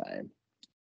shitty to say.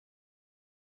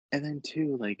 And then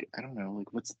 2, I don't know, I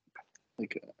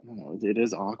don't know, it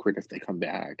is awkward if they come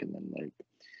back and then,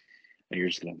 you're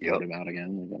just going to vote him out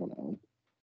again. I don't know.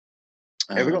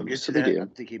 We're going to get to that. I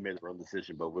think he made the wrong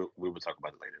decision, but we will talk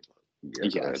about it later.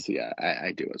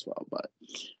 I do as well, but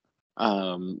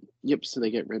so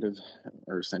they get rid of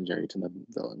or send Jerry to the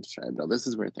villain's tribe. Now this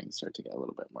is where things start to get a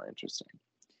little bit more interesting.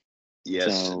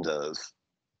 Yes, it does.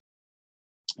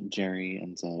 Jerry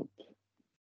ends up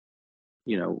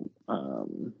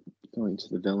going to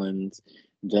the villains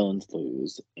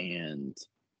lose, and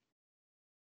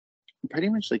pretty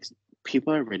much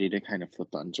people are ready to kind of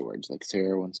flip on George.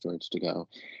 Sarah wants George to go.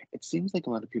 It seems like a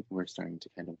lot of people were starting to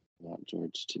kind of want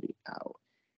George to be out.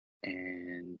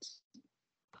 And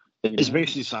it's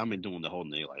basically Simon doing the whole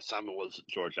thing. Simon was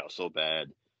George out so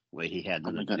bad when he had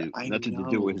nothing to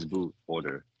do with his boot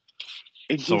order.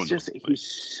 And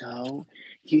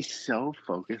he's so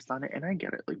focused on it, and I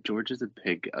get it. George is a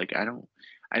big I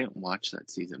didn't watch that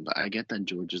season, but I get that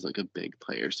George is a big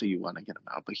player, so you want to get him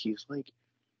out. But he's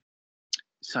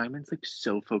Simon's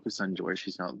so focused on George,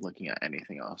 he's not looking at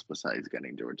anything else besides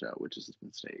getting George out, which is a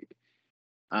mistake.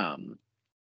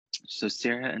 So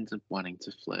Sarah ends up wanting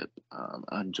to flip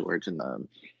on George and them,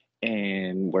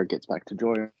 And word gets back to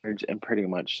George, and pretty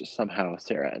much somehow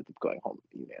Sarah ends up going home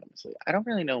unanimously. I don't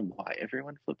really know why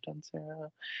everyone flipped on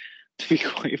Sarah, to be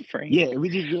quite frank. Yeah, we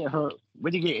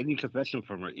didn't get any confessional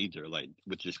from her either, like,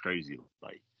 which is crazy.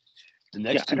 Like, the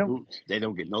next two groups, they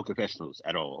don't get no confessionals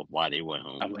at all of why they went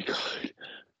home. Oh my god.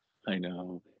 I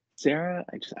know. Sarah,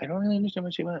 I don't really understand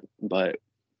why she went, but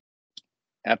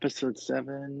episode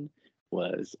 7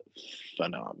 was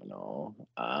phenomenal.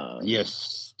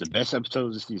 Yes, the best episode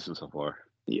of the season so far.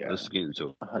 Yeah. Let's get into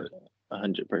it.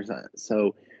 100%.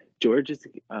 So Jerry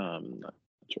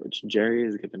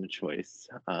is given a choice.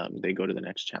 They go to the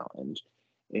next challenge,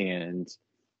 and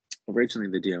originally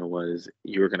the deal was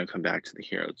you were going to come back to the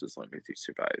heroes as long as you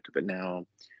survived, but now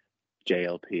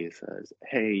JLP says,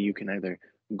 hey, you can either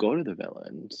go to the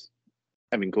villains,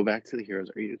 go back to the heroes,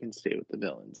 or you can stay with the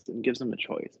villains, and gives them a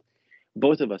choice.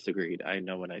 Both of us agreed. I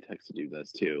know when I texted you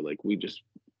this too, like,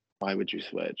 why would you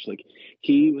switch? Like,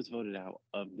 he was voted out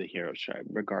of the hero tribe.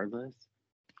 Regardless,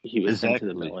 he was sent to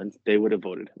the villains. They would have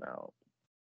voted him out.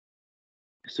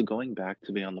 So going back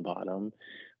to be on the bottom,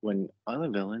 when on the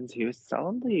villains, he was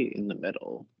solidly in the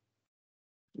middle.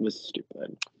 It was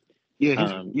stupid. He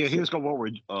was going to work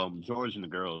with George and the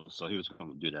girls, so he was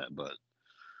going to do that, but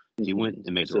he went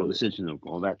and made the wrong decision of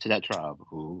going back to that tribe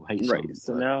who hates him.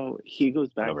 So now he goes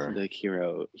back to the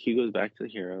hero. He goes back to the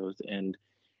heroes, and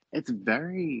it's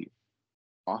very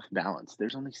off balance.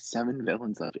 There's only 7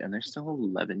 villains left, and there's still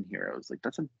 11 heroes. Like,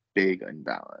 that's a big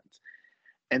imbalance.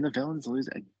 And the villains lose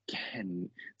again.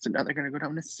 So now they're going to go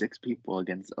down to 6 people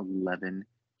against 11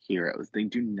 heroes. They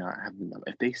do not have the number.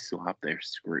 If they swap, they're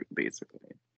screwed,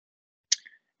 basically.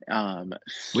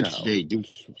 Which they do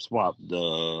swap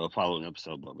the following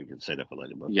episode, but we can say that for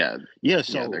later. But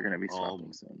so they're going to be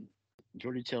swapping soon.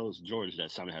 Jordy tells George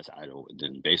that Simon has an idol, and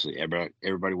then basically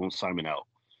everybody wants Simon out,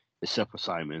 except for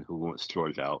Simon, who wants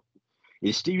George out.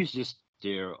 And Stevie's just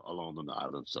there alone on the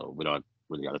island, so we don't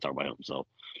really got to talk about him. So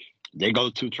they go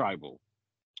to tribal,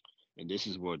 and this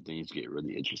is where things get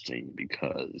really interesting,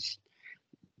 because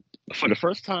for the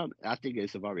first time, I think in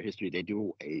Survivor history, they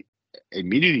do a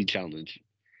immunity challenge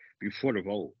before the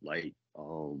vote. Like,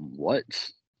 what?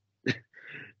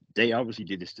 They obviously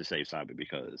did this to save Simon,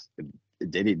 because if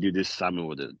they didn't do this, Simon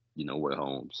would have, went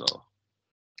home. So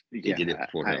they did it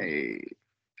for him.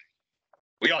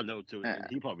 We all know too.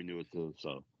 He probably knew it too.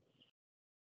 So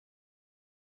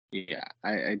yeah,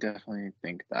 I definitely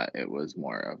think that it was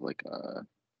more of like a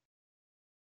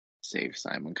save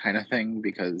Simon kind of thing,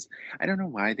 because I don't know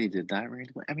why they did that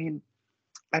randomly.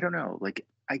 I don't know. Like,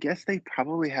 I guess they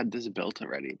probably had this built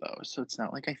already though, so it's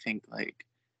not like I think like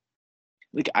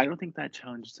I don't think that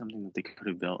challenge is something that they could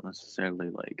have built necessarily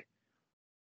like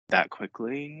that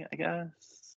quickly, I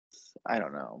guess. I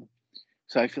don't know.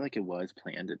 So I feel like it was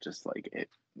planned. It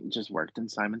just worked in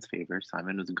Simon's favor.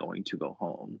 Simon was going to go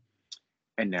home,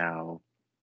 and now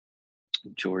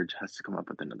George has to come up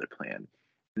with another plan.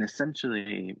 And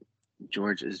essentially,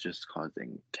 George is just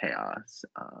causing chaos.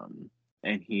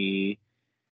 And he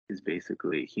is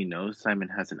basically, he knows Simon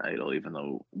has an idol, even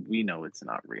though we know it's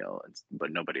not real,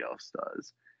 but nobody else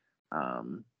does.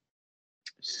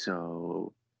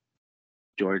 So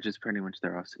George is pretty much,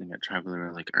 they're all sitting at tribal,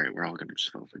 they're like, all right, we're all going to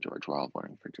just vote for George. We're all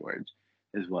voting for George,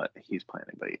 is what he's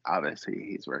planning. But obviously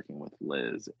he's working with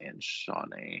Liz and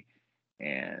Shawnee,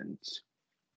 and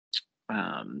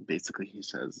basically he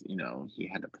says, he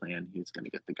had a plan. He was going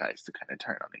to get the guys to kind of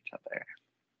turn on each other.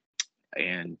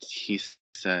 And he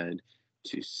said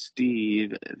to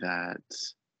Steve that,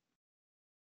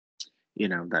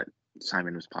 that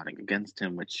Simon was plotting against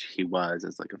him, which he was,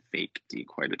 as like a fake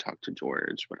decoy to talk to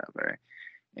George, whatever.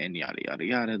 And yada, yada,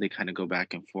 yada. They kind of go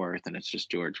back and forth, and it's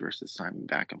just George versus Simon,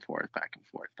 back and forth, back and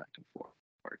forth, back and forth.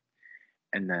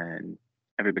 And then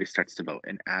everybody starts to vote.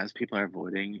 And as people are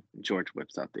voting, George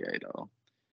whips out the idol.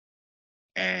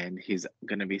 And he's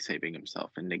going to be saving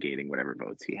himself and negating whatever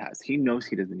votes he has. He knows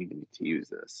he doesn't even need to use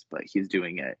this, but he's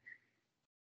doing it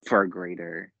for a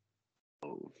greater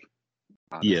move.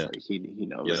 Honestly, he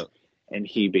knows. Yeah. And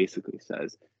he basically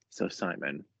says, so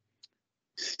Simon,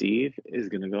 Stevie's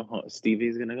going to go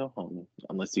home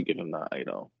unless you give him that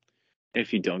idol.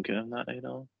 If you don't give him that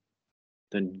idol,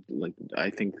 then I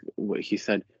think what he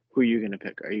said, who are you going to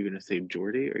pick? Are you going to save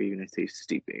Jordy, or are you going to save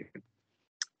Stevie?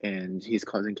 And he's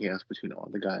causing chaos between all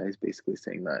the guys, basically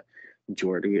saying that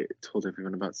Jordy told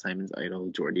everyone about Simon's idol.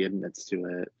 Jordy admits to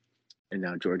it. And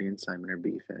now Jordy and Simon are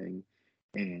beefing.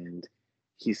 And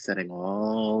he's setting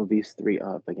all these 3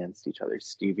 up against each other.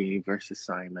 Stevie versus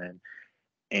Simon.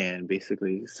 And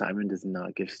basically, Simon does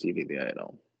not give Stevie the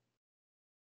idol.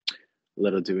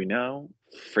 Little do we know,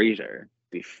 Frasier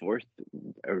the fourth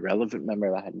irrelevant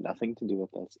member that had nothing to do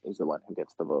with this is the one who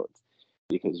gets the votes.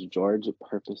 Because George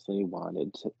purposely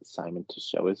wanted Simon to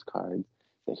show his cards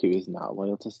that he was not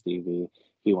loyal to Stevie.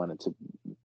 He wanted to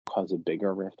cause a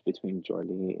bigger rift between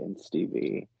Jordy and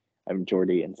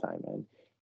Simon.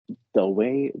 The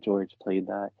way George played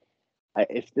that,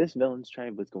 if this villain's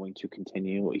tribe was going to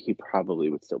continue, he probably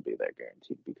would still be there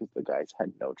guaranteed because the guys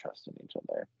had no trust in each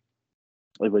other.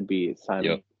 It would be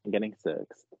Simon getting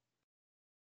sixth.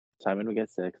 Simon would get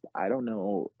sixth. I don't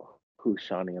know who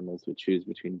Shawnee and Liz would choose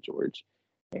between George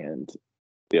and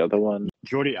the other one.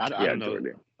 Jordy, I don't know.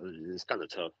 Jordy. It's kind of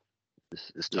tough.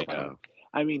 It's tough. Yeah.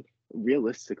 I mean,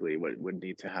 realistically, what would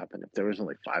need to happen if there was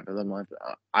only 5 of them left?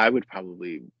 I would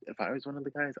probably, if I was one of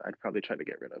the guys, I'd probably try to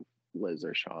get rid of Liz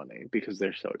or Shawnee because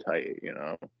they're so tight, you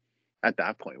know. At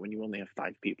that point, when you only have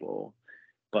 5 people,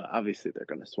 but obviously they're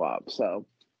going to swap. So,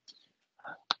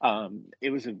 it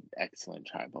was an excellent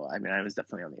tribal. I mean, I was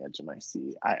definitely on the edge of my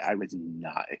seat. I was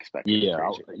not expecting.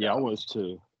 I was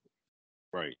too.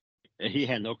 Right, and he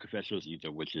had no confessionals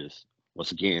either, which is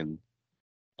once again,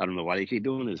 I don't know why they keep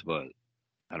doing this, but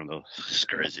I don't know. It's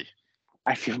crazy.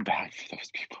 I feel bad for those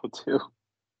people too.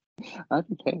 I'd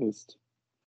be pissed.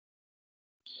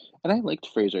 And I liked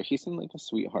Fraser. He seemed like a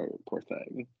sweetheart, poor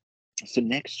thing. So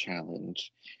next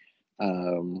challenge,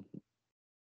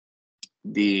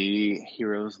 the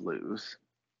heroes lose.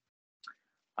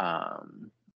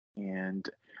 And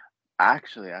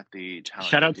actually at the challenge,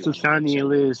 shout out to Shawnee and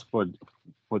Liz for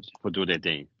doing their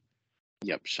thing.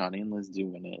 Yep, Shawnee and Liz do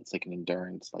win it. It's like an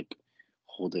endurance, like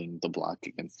holding the block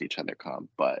against each other comp.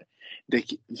 But the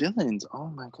villains, oh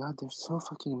my god, they're so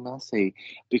fucking messy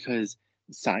because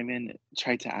Simon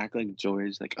tried to act like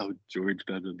George, like, oh, George,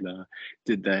 blah, blah, blah,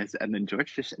 did this. And then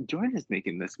George is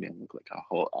making this man look like a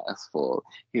whole assful.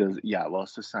 He goes, yeah, well,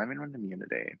 so Simon won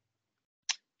immunity.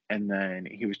 And then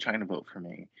he was trying to vote for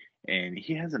me. And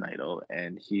he has an idol.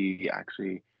 And he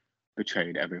actually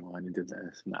betrayed everyone and did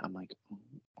this. And I'm like, oh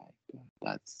my god,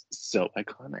 that's so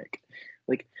iconic.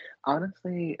 Like,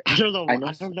 honestly, I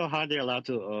don't know how they're allowed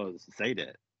to say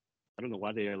that. I don't know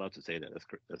why they're allowed to say that.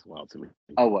 That's wild to me.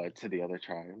 Oh, what, to the other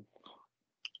tribe?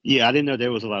 Yeah, I didn't know they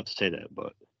was allowed to say that,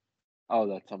 but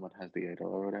that someone has the idol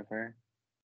or whatever.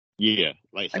 Yeah,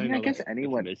 like I mean, I guess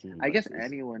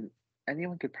anyone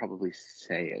could probably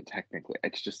say it technically.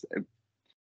 It's just it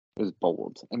was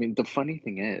bold. I mean, the funny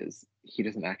thing is, he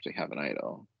doesn't actually have an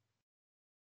idol.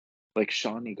 Like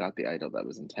Shawnee got the idol that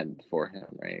was intended for him,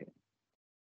 right?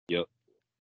 Yep.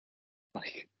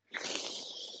 Like,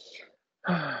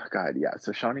 God, yeah.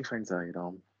 So Shawnee finds the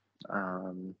idol.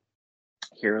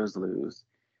 Heroes lose,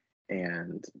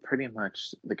 and pretty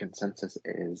much the consensus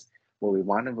is, well, we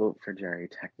want to vote for Jerry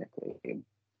technically,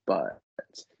 but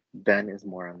Ben is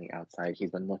more on the outside.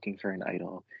 He's been looking for an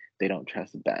idol. They don't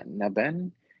trust Ben. Now,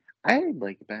 Ben, I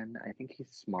like Ben. I think he's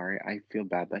smart. I feel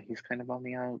bad that he's kind of on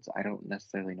the outs. I don't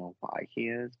necessarily know why he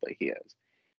is, but he is.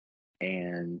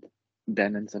 And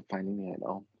Ben ends up finding the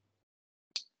idol.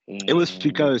 It was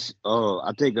because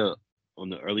I think on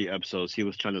the early episodes he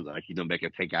was trying to make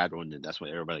a fake idol, and then that's when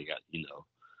everybody got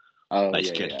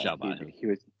sketched out by him. He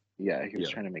was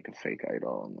trying to make a fake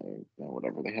idol, and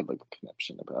whatever, they had like a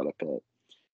connection about it. But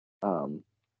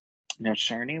now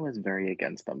Sharni was very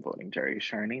against them voting Jerry.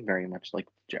 Sharni very much liked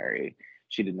Jerry.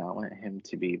 She did not want him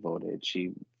to be voted.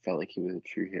 She felt like he was a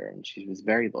true hero, and she was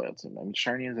very loyal to him. I mean,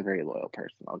 Sharni is a very loyal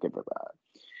person. I'll give her that.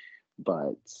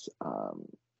 But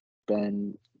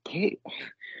Ben, Paige,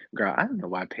 girl, I don't know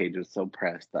why Paige was so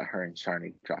pressed that her and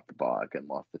Sharni dropped the block and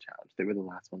lost the challenge. They were the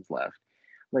last ones left.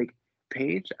 Like,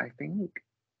 Paige, I think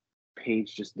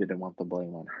Paige just didn't want the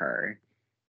blame on her.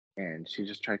 And she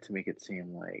just tried to make it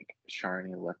seem like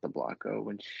Sharni let the block go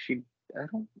when I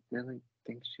don't really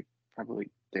think she probably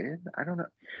did. I don't know.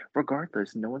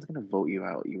 Regardless, no one's going to vote you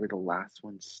out. You were the last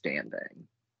one standing.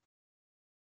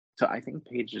 So I think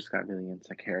Paige just got really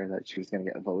insecure that she was going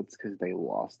to get votes because they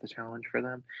lost the challenge for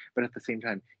them. But at the same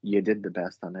time, you did the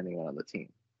best on anyone on the team.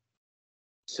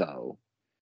 So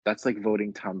that's like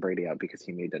voting Tom Brady out because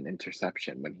he made an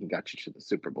interception when he got you to the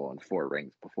Super Bowl and 4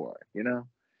 rings before, you know?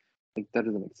 Like, that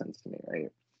doesn't make sense to me,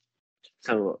 right?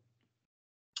 So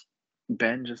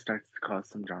Ben just starts to cause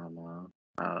some drama.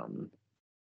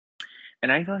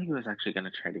 And I thought he was actually going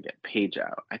to try to get Paige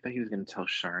out. I thought he was going to tell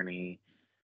Sharni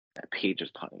that Paige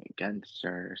was plotting against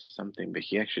her or something, but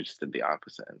he actually just did the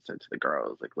opposite and said to the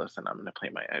girls, like, listen, I'm going to play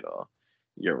my idol.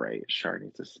 You're right,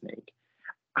 Sharni's a snake.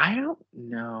 I don't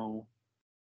know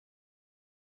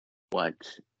what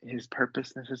his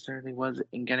purpose necessarily was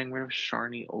in getting rid of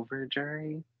Sharni over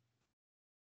Jerry.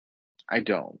 I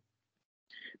don't.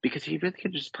 Because he really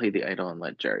could just play the idol and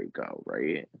let Jerry go,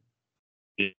 right?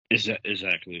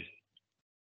 Exactly.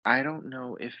 I don't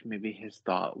know if maybe his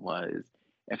thought was,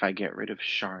 if I get rid of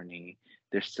Sharni,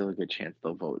 there's still a good chance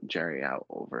they'll vote Jerry out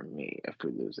over me if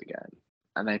we lose again.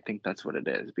 And I think that's what it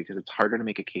is, because it's harder to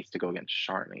make a case to go against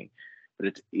Sharni, but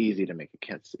it's easy to make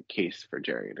a case for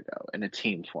Jerry to go in a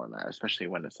team format, especially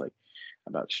when it's like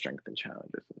about strength and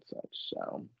challenges and such.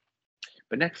 So,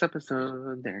 but next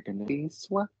episode, they're going to be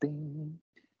swapping.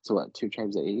 So what, 2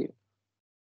 tribes of 8?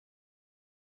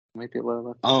 Might be a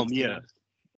little left. Yeah.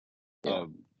 Yeah.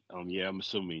 Yeah, I'm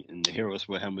assuming, and the heroes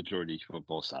will have majority for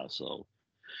both sides, so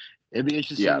it'd be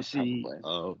interesting Yeah, to see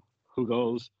probably. who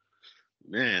goes.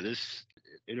 Man, this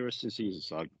interesting season,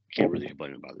 so I can't really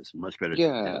complain about this. Much better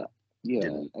Yeah. Yeah.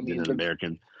 than I mean, an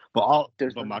American. But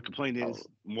there's my been- complaint is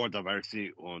more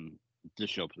diversity on this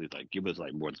show, please. Like, give us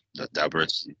like more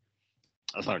diversity.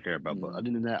 That's all I care about. But other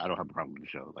than that, I don't have a problem with the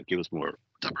show. Like, give us more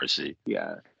diversity.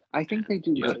 Yeah. I think they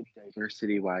do Yeah. good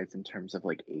diversity wise in terms of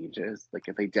like ages. Like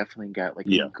if they definitely get like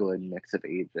Yeah. a good mix of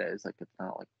ages, like it's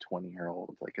not like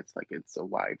 20-year-olds, like it's a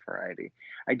wide variety.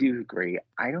 I do agree.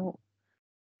 I don't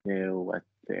know what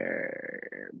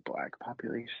their black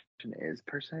population is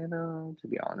per se though, to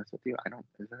be honest with you.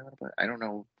 Is there a lot of I don't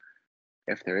know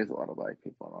if there is a lot of black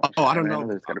people on the show. I don't And I know.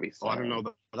 there's gotta be some. I don't know,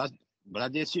 but I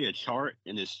did see a chart,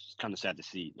 and it's kind of sad to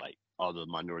see like all the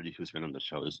minorities who's been on the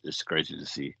show. It's crazy to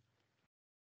see.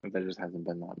 There just hasn't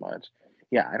been that much.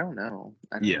 Yeah, I don't know.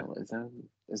 I don't Yeah. know.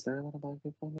 Is there a lot of black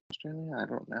people in Australia? I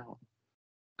don't know.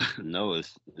 No,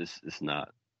 it's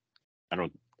not. I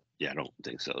don't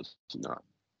think so. It's not.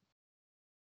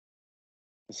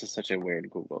 This is such a weird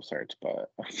Google search,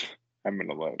 but I'm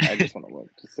gonna look. I just want to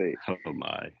look to see. Oh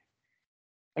my.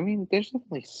 I mean, there's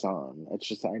definitely some. It's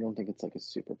just I don't think it's like a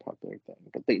super popular thing.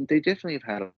 But they definitely have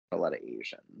had a lot of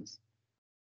Asians.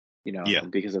 You know, Yeah,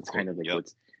 because it's of kind of like course, yep.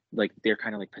 what's like they're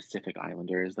kind of like Pacific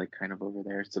Islanders, like kind of over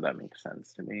there. So that makes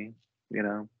sense to me. You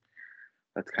know,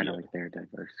 that's kind of Yeah. like their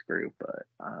diverse group. But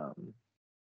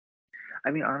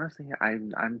I mean, honestly,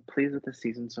 I'm pleased with the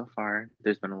season so far.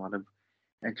 There's been a lot of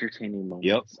entertaining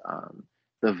moments.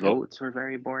 The votes were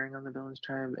very boring on the Villains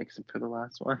Tribe, except for the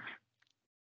last one.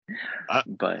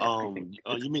 But I think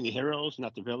you mean the heroes,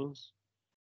 not the villains?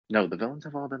 no, the villains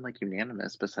have all been like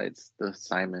unanimous, besides the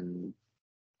Simon.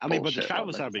 I mean, but the bullshit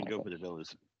tribals one have been that's good for the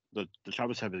villains. The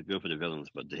tribals have been good for the villains,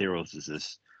 but the heroes is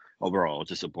just overall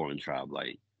just a boring tribe.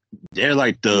 Like they're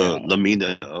like the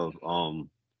Lamina of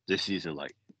this season,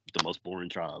 like the most boring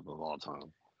tribe of all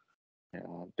time.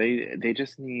 Yeah, they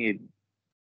just need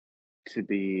to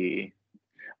be.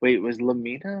 Wait, was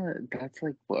Lamina? That's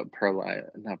like what Pearl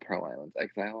Island, not Pearl Islands,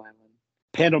 Exile Island.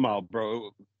 Panama, bro.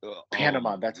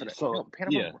 Panama. That's what.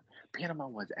 Panama. Yeah. Panama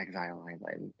was Exile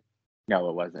Island. No,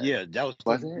 it wasn't. Yeah, that was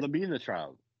Was the it? Lamina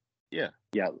tribe. Yeah.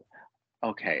 Yeah.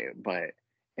 Okay, but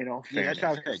in all Yeah, that fairness,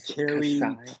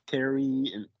 tribe had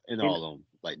Terry, and In- all of them.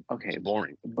 Like, okay, it's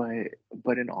boring.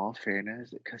 but in all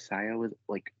fairness, Kasaya was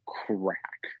like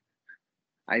crack.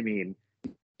 I mean,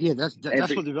 Yeah, that's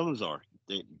every- what the villains are.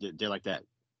 They're like that.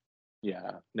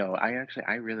 yeah. No, I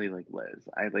really like Liz.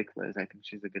 I like Liz. I think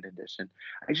she's a good addition.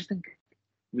 I just think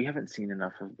we haven't seen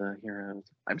enough of the heroes.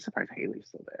 I'm surprised Haley's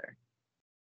still there.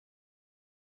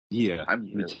 Yeah, I'm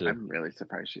me too. really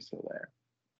surprised she's still there.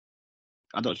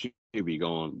 I thought she'd be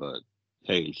gone, but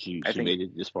hey, she I think- made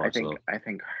it this far. I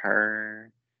think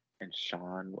her and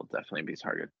Sean will definitely be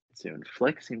targeted soon.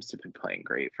 Flick seems to be playing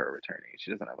great for a returning.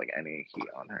 She doesn't have like any heat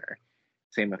on her.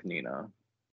 Same with Nina.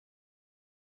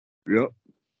 Yep.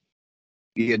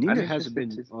 Yeah, Nina I'm hasn't been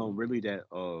interested to see. really that.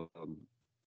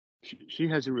 She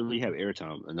hasn't really had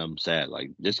airtime, and I'm sad. Like,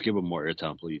 just give her more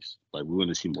airtime, please. Like, we want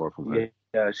to see more from her.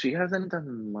 Yeah, she hasn't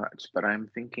done much, but I'm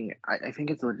thinking I think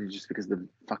it's literally just because the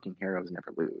fucking heroes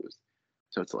never lose.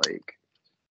 So it's like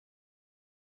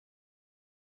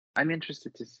I'm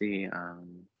interested to see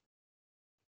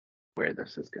where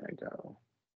this is gonna go.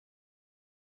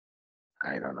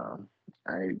 I don't know.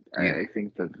 I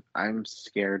think that I'm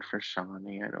scared for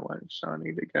Shawnee. I don't want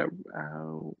Shawnee to go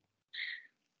out.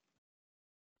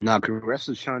 Now, congrats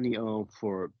to Shani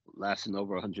for lasting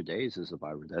over 100 days as a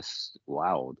Survivor. That's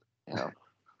wild. Yeah.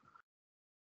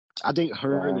 I think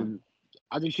her Yeah. and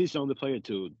I think she's the only player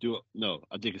to do it. No,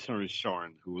 I think it's her and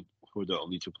Sharon who are the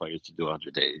only two players to do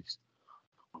 100 days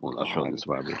on Australian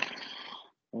Survivor.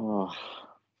 Oh,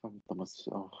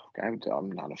 I'm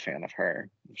not a fan of her,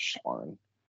 Sharon.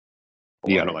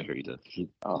 Yeah, I don't like her either. She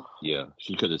Oh,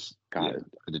 could have God.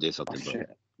 did something, Oh, shit.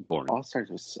 but boring. All Stars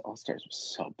was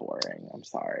so boring. I'm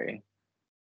sorry.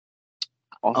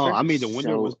 I mean, the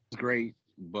winner was great,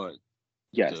 but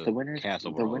yes, the the winners. cast The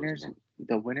overall was winners. boring.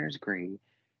 The winners great,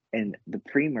 and the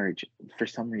pre-merge for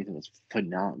some reason was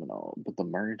phenomenal. But the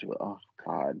merge was oh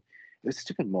god, was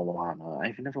stupid Moana.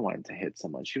 I've never wanted to hit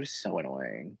someone. She was so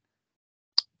annoying.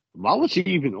 Why was she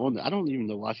even on? I don't even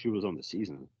know why she was on the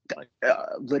season. Like,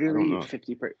 Literally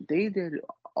 50%. They did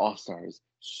All Stars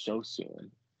so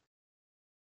soon.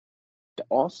 The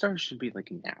All Stars should be like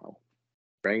now,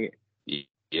 right?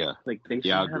 Yeah. Like they.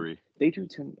 Yeah, I agree. They do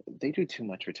too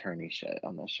much returnee shit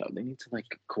on this show. They need to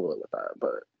like cool it with that.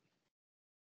 But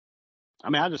I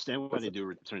mean, I understand why they do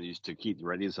returnees to keep the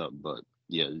ratings up, but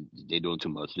yeah, they doing too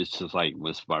much. It's just like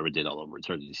when Survivor did all of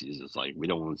returning seasons. It's like we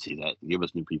don't want to see that. Give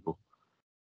us new people.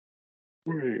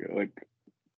 Right, like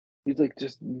you like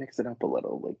just mix it up a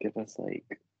little. Like give us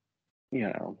like,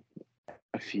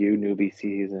 a few newbie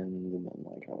seasons, and then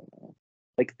like I don't know.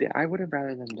 Like I would have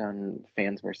rather them done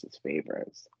fans versus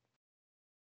favorites.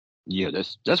 Yeah,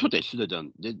 that's what they should have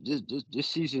done. This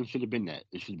season should have been that.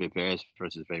 It should have been fans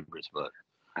versus favorites, but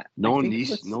knowing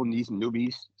these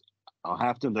newbies,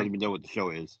 half of them don't even know what the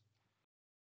show is.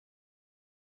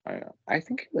 I know. I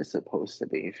think it was supposed to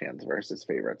be fans versus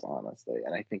favorites, honestly,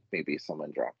 and I think maybe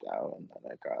someone dropped out and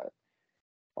then it got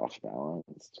off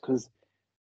balance because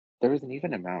there was an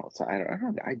even amount. So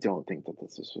I don't think that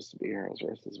this was supposed to be heroes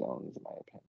versus villains, in my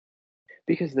opinion,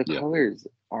 because the colors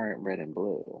aren't red and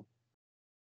blue.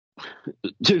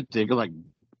 Dude, they go like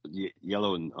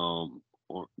yellow and or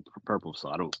purple. So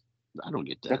I don't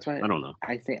get that. That's why I don't know.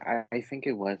 I think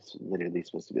it was literally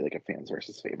supposed to be like a fans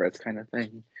versus favorites kind of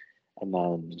thing. And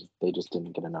then they just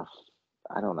didn't get enough.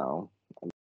 I don't know.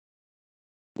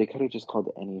 They could have just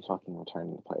called any fucking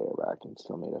returning player back and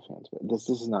still made a fans. This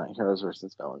is not heroes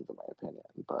versus villains, in my opinion.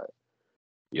 But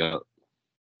Yep.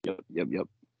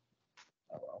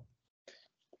 Oh well.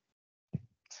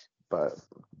 But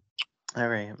all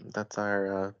right, that's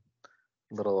our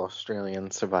little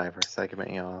Australian Survivor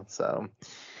segment, y'all. So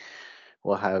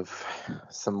we'll have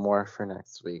some more for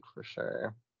next week for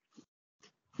sure.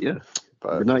 Yeah.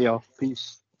 But good night, y'all.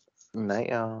 Peace. Night,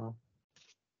 y'all.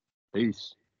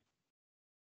 Peace.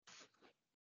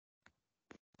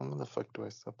 When the fuck do I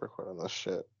stop recording this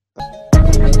shit?